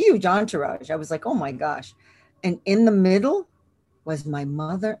this huge entourage. I was like, oh my gosh. And in the middle was my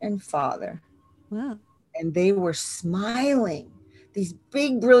mother and father. Wow. And they were smiling, these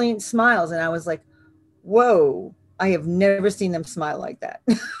big, brilliant smiles. And I was like, whoa, I have never seen them smile like that.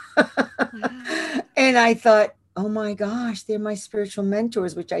 And I thought, oh my gosh, they're my spiritual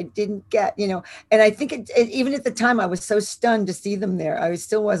mentors, which I didn't get, you know. And I think even at the time, I was so stunned to see them there. I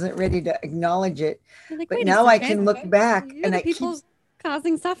still wasn't ready to acknowledge it. Like, but now I can look back, and I people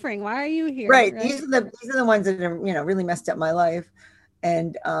causing suffering. Why are you here? Right. These are the ones that are, you know, really messed up my life.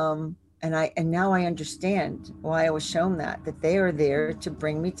 And now I understand why I was shown that they are there to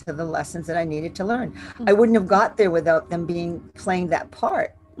bring me to the lessons that I needed to learn. I wouldn't have got there without them playing that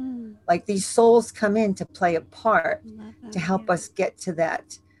part. Like, these souls come in to play a part to help us get to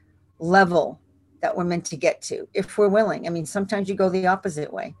that level that we're meant to get to, if we're willing. I mean, sometimes you go the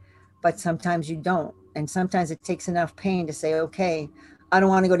opposite way, but sometimes you don't. And sometimes it takes enough pain to say, okay, I don't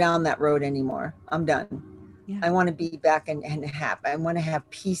want to go down that road anymore. I'm done. I want to be back and happy. I want to have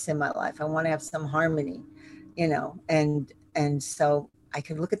peace in my life. I want to have some harmony, you know, and so I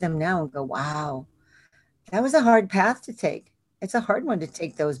could look at them now and go, wow, that was a hard path to take. It's a hard one to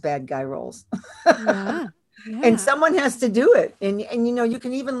take those bad guy roles. And someone has to do it. And, you know, you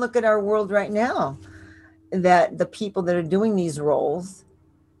can even look at our world right now, that the people that are doing these roles,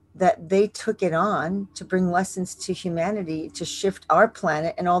 that they took it on to bring lessons to humanity, to shift our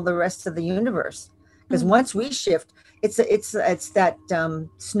planet and all the rest of the universe. Because once we shift, it's that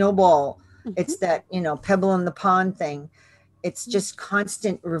snowball, it's that, you know, pebble in the pond thing. It's just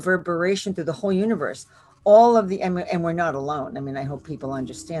constant reverberation through the whole universe. All of the, and we're not alone. I mean, I hope people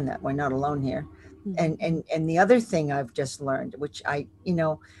understand that we're not alone here. And the other thing I've just learned, which you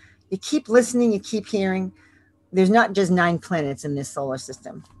know, you keep listening, you keep hearing, there's not just 9 planets in this solar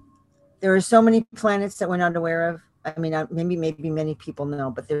system. There are so many planets that we're not aware of. I mean, maybe many people know,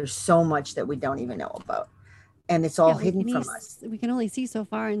 but there's so much that we don't even know about. And it's all hidden from us. We can only see so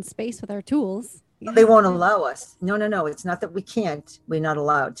far in space with our tools. They won't allow us. No. It's not that we can't. We're not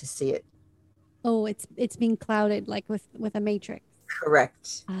allowed to see it. Oh, it's being clouded like with a matrix.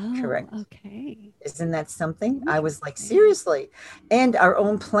 Correct. Oh, correct. Okay. Isn't that something? I was like, seriously. And our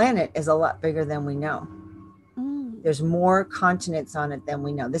own planet is a lot bigger than we know. There's more continents on it than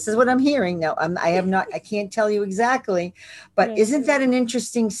we know. This is what I'm hearing. Now, I can't tell you exactly, but isn't that an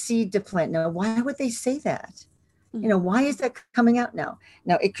interesting seed to plant? Now, why would they say that? You know, why is that coming out now?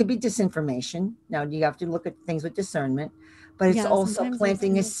 Now, it could be disinformation. Now, you have to look at things with discernment, but it's also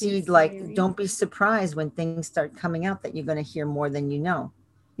planting a seed. Like, don't be surprised when things start coming out that you're going to hear more than you know.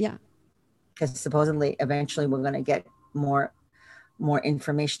 Yeah. Because supposedly, eventually, we're going to get more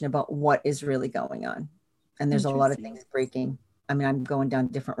information about what is really going on. And there's a lot of things breaking. I mean, I'm going down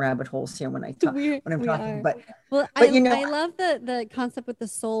different rabbit holes here when I talk, when I'm We talking, are. but, Well, but, you know, I love the concept with the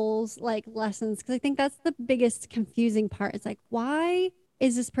souls like lessons, because I think that's the biggest confusing part. It's like, why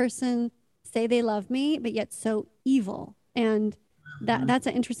is this person say they love me but yet so evil? And that's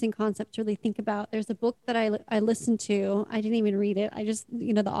an interesting concept to really think about. There's a book that I listened to. I didn't even read it. I just,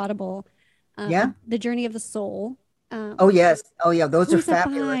 the Audible, yeah. The Journey of the Soul. Oh, Um, yes. Oh, yeah. Those are who's that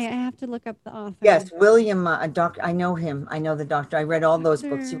by? I fabulous. have to look up the author. Yes. William, a doctor. I know him. I know the doctor. I read all those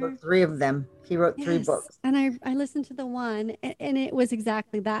books. He Doctor. wrote three of them. He wrote three Yes. books. And I listened to the one, and it was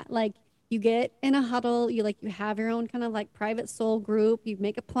exactly that. Like, you get in a huddle, you have your own kind of like private soul group, you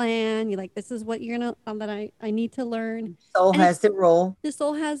make a plan, you like, this is what you're gonna that I need to learn. Soul And it's has the role. the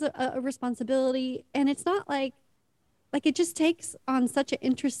soul has a responsibility, and it's not like it just takes on such an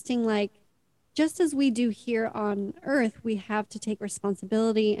interesting, like, just as we do here on earth, we have to take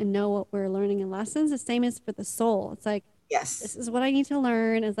responsibility and know what we're learning in lessons. The same is for the soul. It's like, this Yes. is what I need to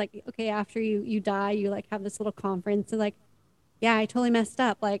learn. It's like, okay, after you die, you like have this little conference and like, yeah, I totally messed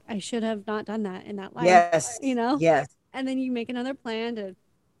up. Like, I should have not done that in that life, Yes. you know? Yes. And then you make another plan to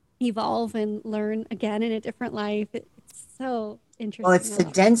evolve and learn again in a different life. It's so Well, interesting. it's I the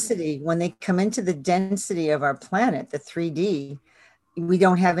love it. density. When they come into the density of our planet, the 3D, we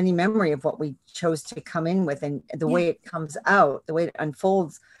don't have any memory of what we chose to come in with. And the Yeah. way it comes out, the way it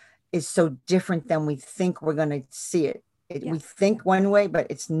unfolds is so different than we think we're going to see it. Yeah. We think one way, but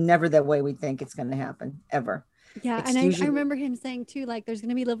it's never the way we think it's going to happen, ever. Yeah, and It's I usually, remember him saying too, like, there's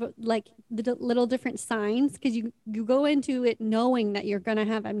gonna be little like little different signs, because you go into it knowing that you're gonna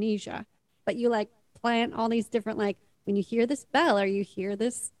have amnesia, but you like plant all these different, like, when you hear this bell or you hear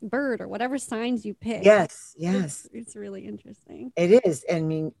this bird or whatever signs you pick. yes, It's yes. it's really interesting. It is. I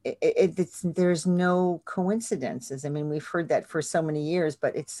mean, there's no coincidences. I mean, we've heard that for so many years,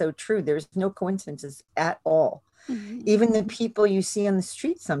 but it's so true. There's no coincidences at all. Hmm. Even the people you see on the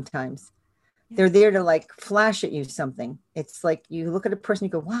street sometimes, Yeah. they're there to like flash at you something. It's like you look at a person,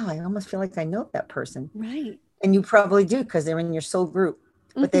 you go, wow, I almost feel like I know that person. Right. And you probably do because they're in your soul group,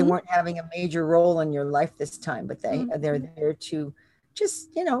 but they Mm-hmm. weren't having a major role in your life this time, but they're Mm-hmm. there to just,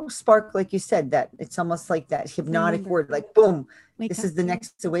 spark, like you said, that it's almost like that hypnotic Remember, word, like boom, wake this up. is the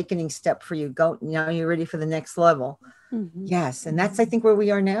next awakening step for you. Go now, you're ready for the next level. Hmm. Yes. And that's, I think, where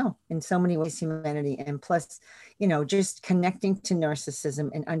we are now in so many ways, humanity. And plus, just connecting to narcissism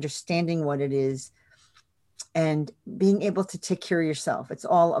and understanding what it is and being able to take care of yourself. It's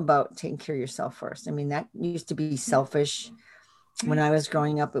all about taking care of yourself first. I mean, that used to be Yeah. selfish. When Right. I was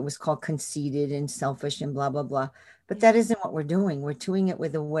growing up, it was called conceited and selfish and blah, blah, blah. But Yeah. that isn't what we're doing. We're doing it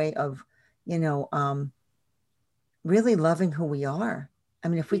with a way of, you know, um, really loving who we are. I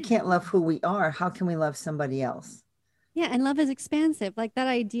mean, if we Yeah. can't love who we are, how can we love somebody else? Yeah, and love is expansive. Like that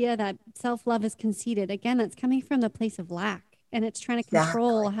idea that self-love is conceited. Again, that's coming from the place of lack, and it's trying to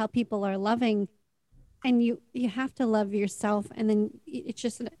control Exactly. how people are loving. And you have to love yourself, and then it's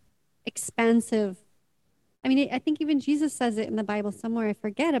just an expansive. I mean, I think even Jesus says it in the Bible somewhere. I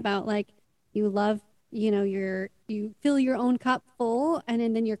forget about, like, you love, you fill your own cup full,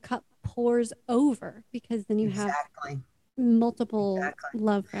 and then your cup pours over, because then you have Exactly. multiple Exactly.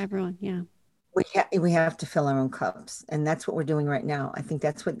 love for everyone. Yeah. We have to fill our own cups, and that's what we're doing right now. I think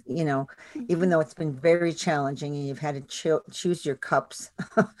that's what, even Mhm. though it's been very challenging and you've had to choose your cups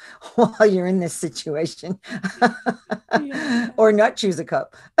while you're in this situation, Yeah. or not choose a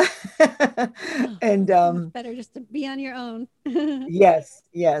cup. Oh, And so much better just to be on your own. yes,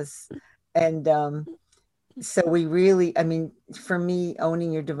 yes. And so we really, I mean, for me,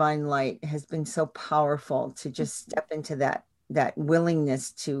 owning your divine light has been so powerful to just step into that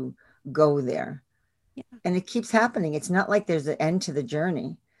willingness to go there. Yeah. And it keeps happening. It's not like there's an end to the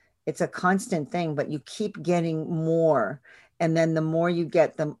journey. It's a constant thing, but you keep getting more. And then the more you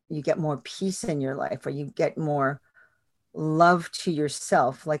get, you get more peace in your life, or you get more love to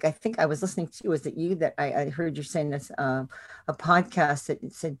yourself. Like, I think I was listening to, was it you that I heard you saying this, a podcast that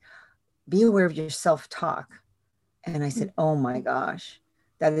said, be aware of your self-talk. And I said, oh my gosh,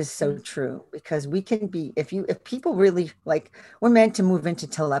 that is so Yeah. true, because we can be, if people really, like, we're meant to move into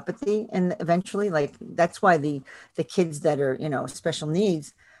telepathy, and eventually, like, that's why the kids that are, special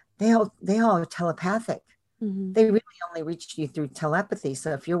needs, they all are telepathic. Hmm. They really only reach you through telepathy.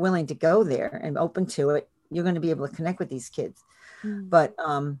 So if you're willing to go there and open to it, you're going to be able to connect with these kids. Mm. But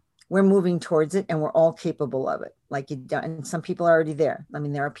we're moving towards it, and we're all capable of it. Like, and some people are already there. I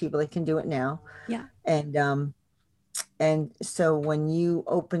mean, there are people that can do it now. Yeah. And so when you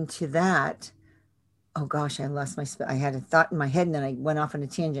open to that, oh gosh, I lost I had a thought in my head, and then I went off on a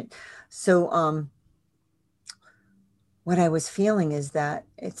tangent. So what I was feeling is that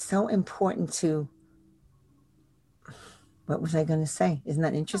it's so important to, what was I going to say? Isn't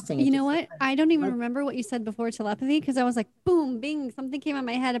that interesting? You It know just what? I don't even remember what you said before telepathy because I was like, boom, bing, something came in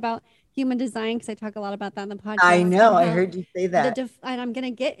my head about human design because I talk a lot about that in the I podcast and know. I how heard you say that. and I'm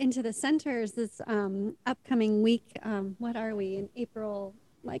gonna get into the centers this upcoming week. What are we in April?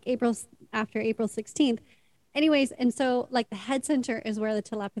 Like after April 16th. Anyways, and so like the head center is where the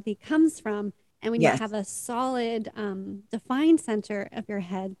telepathy comes from. And when you Yes, have a solid defined center of your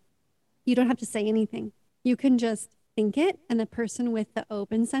head, you don't have to say anything. You can just think it, and the person with the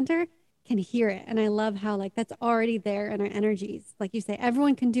open center can hear it. And I love how like that's already there in our energies. Like you say,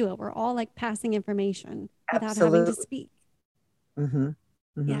 everyone can do it. We're all like passing information without having to absolutely. speak. Mm-hmm.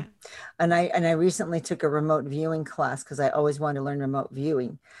 Mm-hmm. Yeah. And I recently took a remote viewing class because I always wanted to learn remote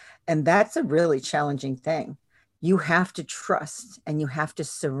viewing. And that's a really challenging thing. You have to trust and you have to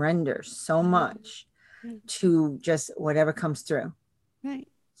surrender so much Yeah. to just whatever comes through. Right.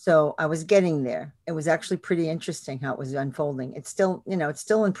 So I was getting there. It was actually pretty interesting how it was unfolding. It's still, it's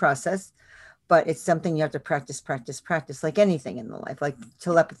still in process, but it's something you have to practice, practice, practice, like anything in the life, like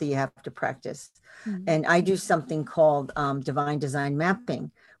telepathy, you have to practice. Mhm. And I do something called divine design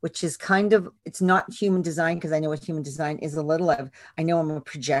mapping, which is kind of, it's not human design because I know what human design is a little of. I know I'm a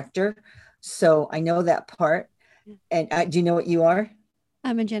projector, so I know that part. Yeah. And do you know what you are?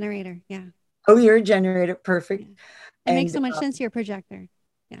 I'm a generator. Yeah. Oh, you're a generator. Yeah. Perfect. It makes And so much sense. You're a projector.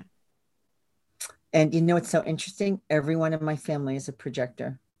 Yeah. and you know what's so interesting? Everyone in my family is a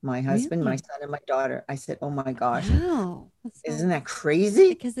projector. My husband, my Really? son, and my daughter. I said, "Oh my gosh, Wow. That's so isn't that crazy?"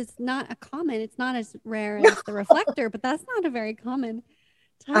 because it's not a common, it's not as rare as the reflector, but that's not a very common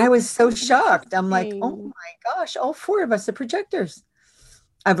I type. was so shocked. I'm like, "Oh Interesting. my gosh, all four of us are projectors."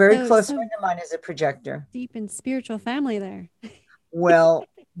 A very So close so friend of mine is a projector. deep in spiritual family there. Well,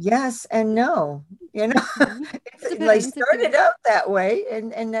 yes and no. Okay. It It's like depends if started you out that way,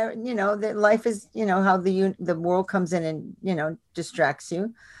 and that life is how the world comes in and distracts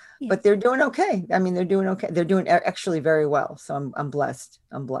you, yes. but they're doing okay. I mean, they're doing okay. They're doing actually very well. So I'm blessed.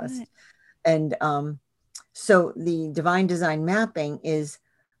 I'm blessed. Good. And so the divine design mapping is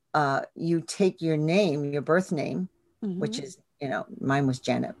you take your name, your birth name, which Mm-hmm. is, mine was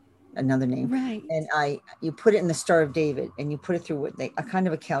Janet, another name. Right. And you put it in the Star of David and you put it through a kind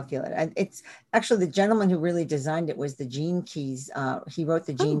of a calculator. And it's actually the gentleman who really designed it was the Gene Keys. He wrote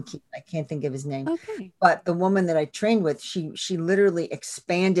the Gene Oh, Keys. I can't think of his name, okay. but the woman that I trained with, she literally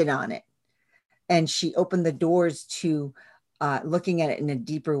expanded on it and she opened the doors to looking at it in a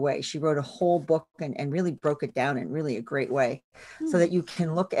deeper way. She wrote a whole book and really broke it down in really a great way, so Hmm. that you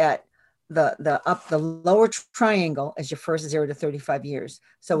can look at the lower triangle as your first 0 to 35 years.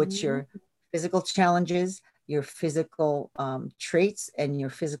 So it's Mm-hmm. your physical challenges, your physical traits, and your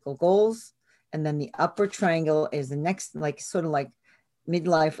physical goals. And then the upper triangle is the next, like sort of like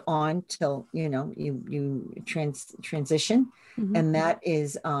midlife on till you transition, Mm-hmm. and that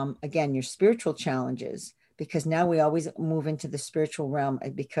is again your spiritual challenges, because now we always move into the spiritual realm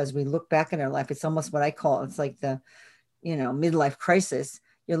because we look back in our life. It's almost what I call, it's like the midlife crisis.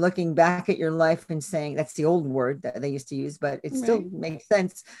 You're looking back at your life and saying, that's the old word that they used to use, but it still Right. makes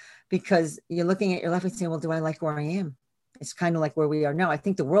sense, because you're looking at your life and saying, well, do I like where I am? It's kind of like where we are now. I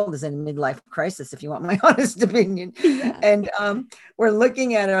think the world is in a midlife crisis, if you want my honest opinion. Yeah. And we're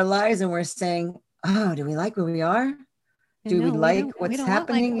looking at our lives and we're saying, oh, do we like where we are? And Do we no, like we what's don't want like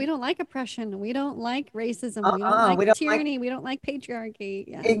we happening? don't like oppression. We don't like racism. We don't like We don't like. tyranny. We don't like patriarchy.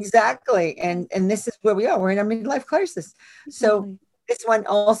 Yeah. Exactly. Yeah. And this is where we are. We're in a midlife crisis. So Exactly. this one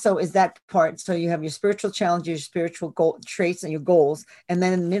also is that part. So you have your spiritual challenges, your spiritual goal traits, and your goals. And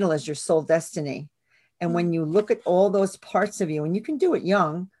then in the middle is your soul destiny. And when you look at all those parts of you, and you can do it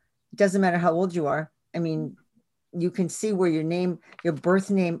young, it doesn't matter how old you are. I mean, you can see where your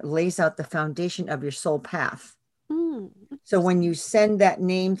birth name lays out the foundation of your soul path. Mm, So when you send that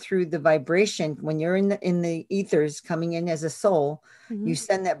name through the vibration, when you're in the ethers coming in as a soul, mm-hmm. you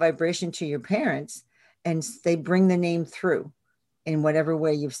send that vibration to your parents, and they bring the name through in whatever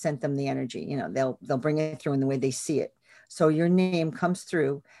way you've sent them the energy. They'll bring it through in the way they see it. So your name comes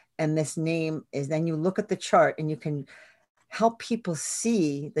through, and this name is, then you look at the chart and you can help people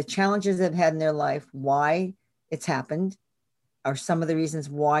see the challenges they've had in their life, why it's happened, are some of the reasons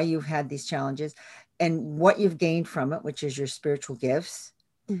why you've had these challenges, and what you've gained from it, which is your spiritual gifts.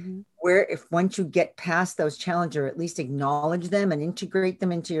 Mm-hmm. Where, if once you get past those challenges, or at least acknowledge them and integrate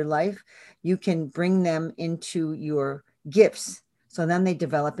them into your life, you can bring them into your gifts. So then they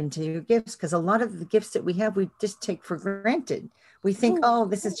develop into your gifts, because a lot of the gifts that we have, we just take for granted. We think, Oh, oh,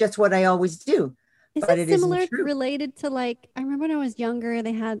 this is just what I always do, is but this it isn't similar true. related to like I remember when I was younger,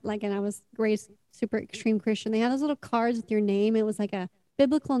 they had like and I was raised super extreme Christian. They had those little cards with your name. It was like a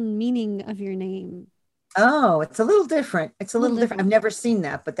biblical meaning of your name. Oh, it's a little different. It's a A little little different. I've different. never seen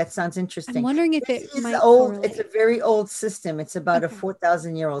that, but that sounds I'm interesting. wondering if This it is might old. It's a correlate. very old system. It's about a Okay.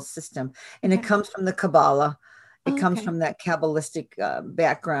 4,000-year-old system, and it Okay. comes from the Kabbalah. It Oh, comes okay. from that Kabbalistic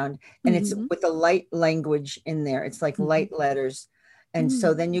background, and it's Mm-hmm. with a light language in there. It's like Mm-hmm. light letters. And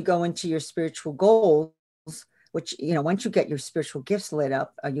so Mm. then you go into your spiritual goals, which, once you get your spiritual gifts lit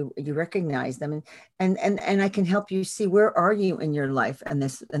up, you recognize them, and I can help you see where are you in your life and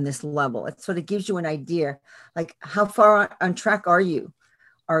this level. It sort of gives you an idea, like how far on track are you?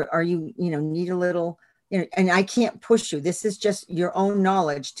 Are you, need a little, and I can't push you. This is just your own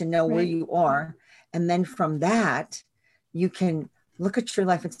knowledge to know where Right. you are. And then from that, you can look at your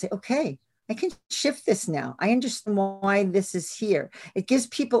life and say, okay, I can shift this now. I understand why this is here. It gives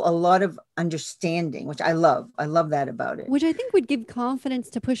people a lot of understanding, which I love. I love that about it. Which I think would give confidence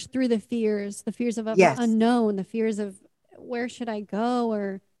to push through the fears of the Yes. unknown, the fears of where should I go,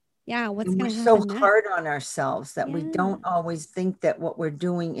 or yeah, what's And we're going to so happen next? hard on ourselves that we Yeah. don't always think that what we're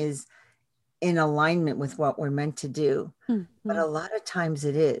doing is in alignment with what we're meant to do. But Mm-hmm. a lot of times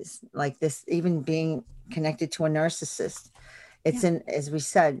it is like this, even being connected to a narcissist. It's Yeah. in, as we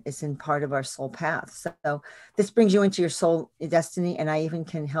said, it's in part of our soul path. So this brings you into your soul destiny. And I even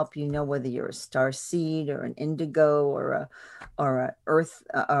can help you know whether you're a star seed or an indigo or a earth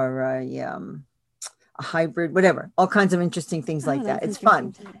or a hybrid, whatever, all kinds of interesting things Oh, like that. that's It's fun.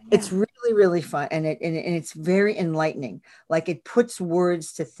 interesting too. It's Yeah. really, really fun. And it's very enlightening. Like it puts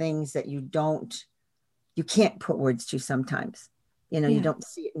words to things that you can't put words to sometimes. You Yeah. don't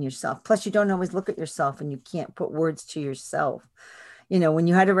see it in yourself. Plus, you don't always look at yourself and you can't put words to yourself. When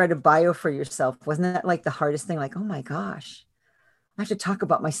you had to write a bio for yourself, wasn't that like the hardest thing? Like, oh my gosh, I have to talk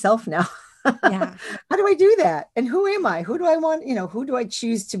about myself now. Yeah. How do I do that? And who am I? Who do I want? Who do I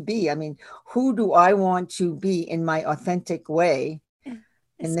choose to be? I mean, who do I want to be in my authentic way in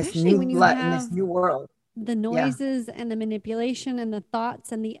this Especially when you in this have new world? the Yeah. noises and the manipulation and the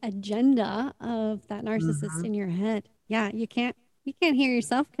thoughts and the agenda of that narcissist Mhm. in your head. Yeah, you can't hear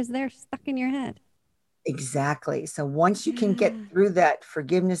yourself because they're stuck in your head. Exactly. So once you can get Yeah. through that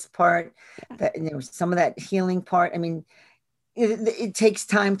forgiveness part, Yeah. that some of that healing part, I mean, it takes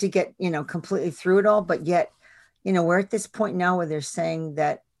time to get, completely through it all, but yet, we're at this point now where they're saying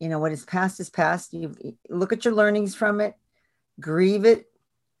that, what is past. You look at your learnings from it, grieve it,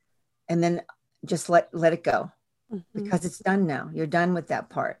 and then just let it go Mhm. because it's done now. You're done with that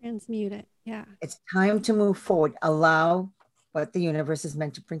part. Transmute it. Yeah. It's time to move forward. Allow what the universe is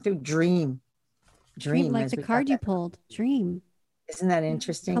meant to bring through. Dream Like as the we got card you that. pulled. Dream. Isn't that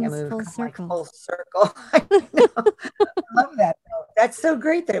interesting? I Comes mean, we've full come like circle. full circle. I know. I love that. That's so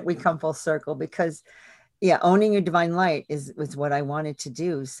great that we come full circle because, yeah, owning your divine light was what I wanted to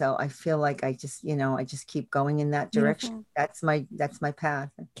do. So I feel like I just keep going in that direction. Beautiful. That's my path.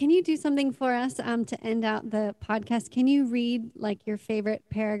 Can you do something for us to end out the podcast? Can you read like your favorite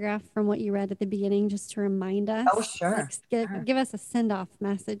paragraph from what you read at the beginning just to remind us? Oh, sure. Like Sure. give us a send-off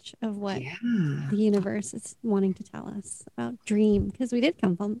message of what Yeah. the universe is wanting to tell us about dream, because we did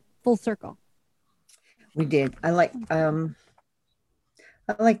come from full circle. We did. I like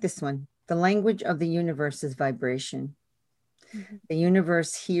this one. The language of the universe is vibration. Mhm. The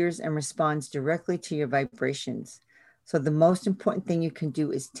universe hears and responds directly to your vibrations. So the most important thing you can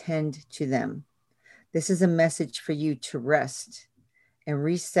do is tend to them. This is a message for you to rest and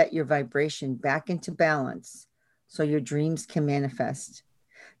reset your vibration back into balance so your dreams can manifest.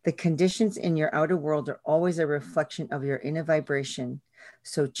 The conditions in your outer world are always a reflection of your inner vibration.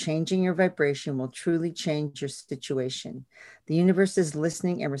 So changing your vibration will truly change your situation. The universe is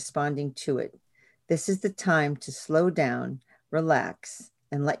listening and responding to it. This is the time to slow down, relax,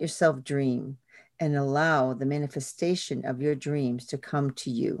 and let yourself dream and allow the manifestation of your dreams to come to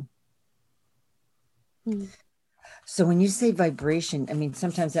you. Mm. So when you say vibration, I mean,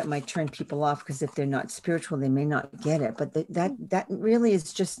 sometimes that might turn people off because if they're not spiritual, they may not get it. But that really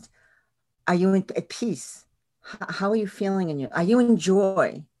is just, are you at peace? How are you feeling in your, are you in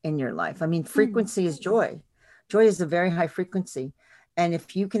joy in your life? I mean, frequency is joy. Joy is a very high frequency. And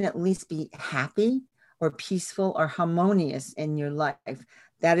if you can at least be happy or peaceful or harmonious in your life,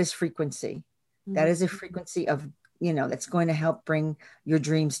 that is frequency. That is a frequency of, that's going to help bring your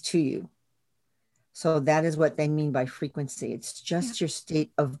dreams to you. So that is what they mean by frequency. It's just your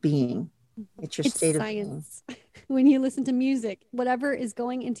state of being. It's your state science. of being. When you listen to music, whatever is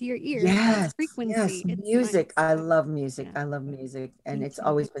going into your ears, that's frequency. Yes, It's music. science. I love music. Yeah. I love music. And Me it's too.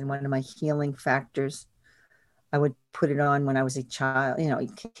 always been one of my healing factors. I would put it on when I was a child, a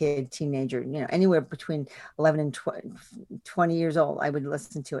kid, teenager, anywhere between 11 and 20 years old, I would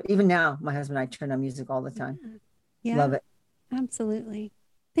listen to it. Even now, my husband and I turn on music all the time. Yeah. Love it. Absolutely.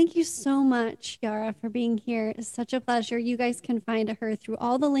 Thank you so much, Yara, for being here. It's such a pleasure. You guys can find her through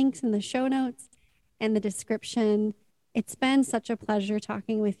all the links in the show notes and the description. It's been such a pleasure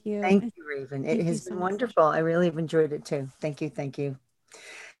talking with you. Thank you, Raven. It has been wonderful. I really have enjoyed it too. Thank you. Thank you.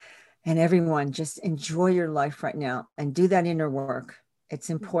 And everyone, just enjoy your life right now and do that inner work. It's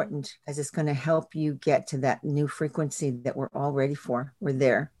important because it's going to help you get to that new frequency that we're all ready for. We're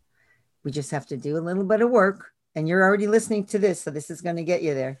there. We just have to do a little bit of work. And you're already listening to this, so this is going to get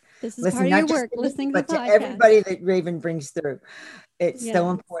you there. This is part of your work, listening to the podcast. But to everybody that Raven brings through. It's so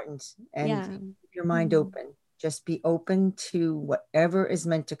important. And keep your mind open. Just be open to whatever is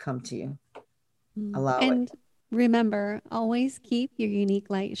meant to come to you. Allow it. And remember, always keep your unique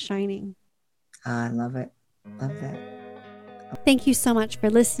light shining. I love it. Love that. Thank you so much for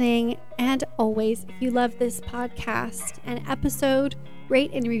listening. And always, if you love this podcast and episode,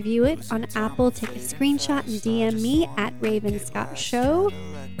 rate and review it on Apple. Take a screenshot and DM me at Raven Scott Show.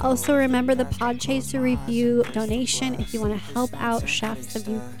 Also, remember the Podchaser review donation if you want to help out chefs of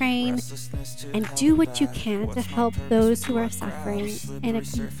Ukraine, and do what you can to help those who are suffering in a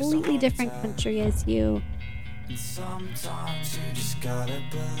completely different country as you.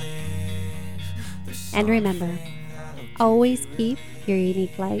 And remember, always keep your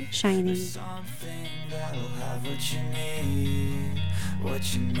unique light shining.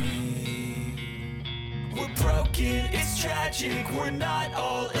 What you need. We're broken, it's tragic, we're not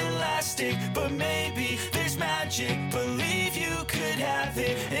all elastic, but maybe there's magic. Believe you could have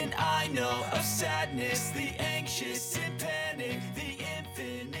it, and I know of sadness, the anxious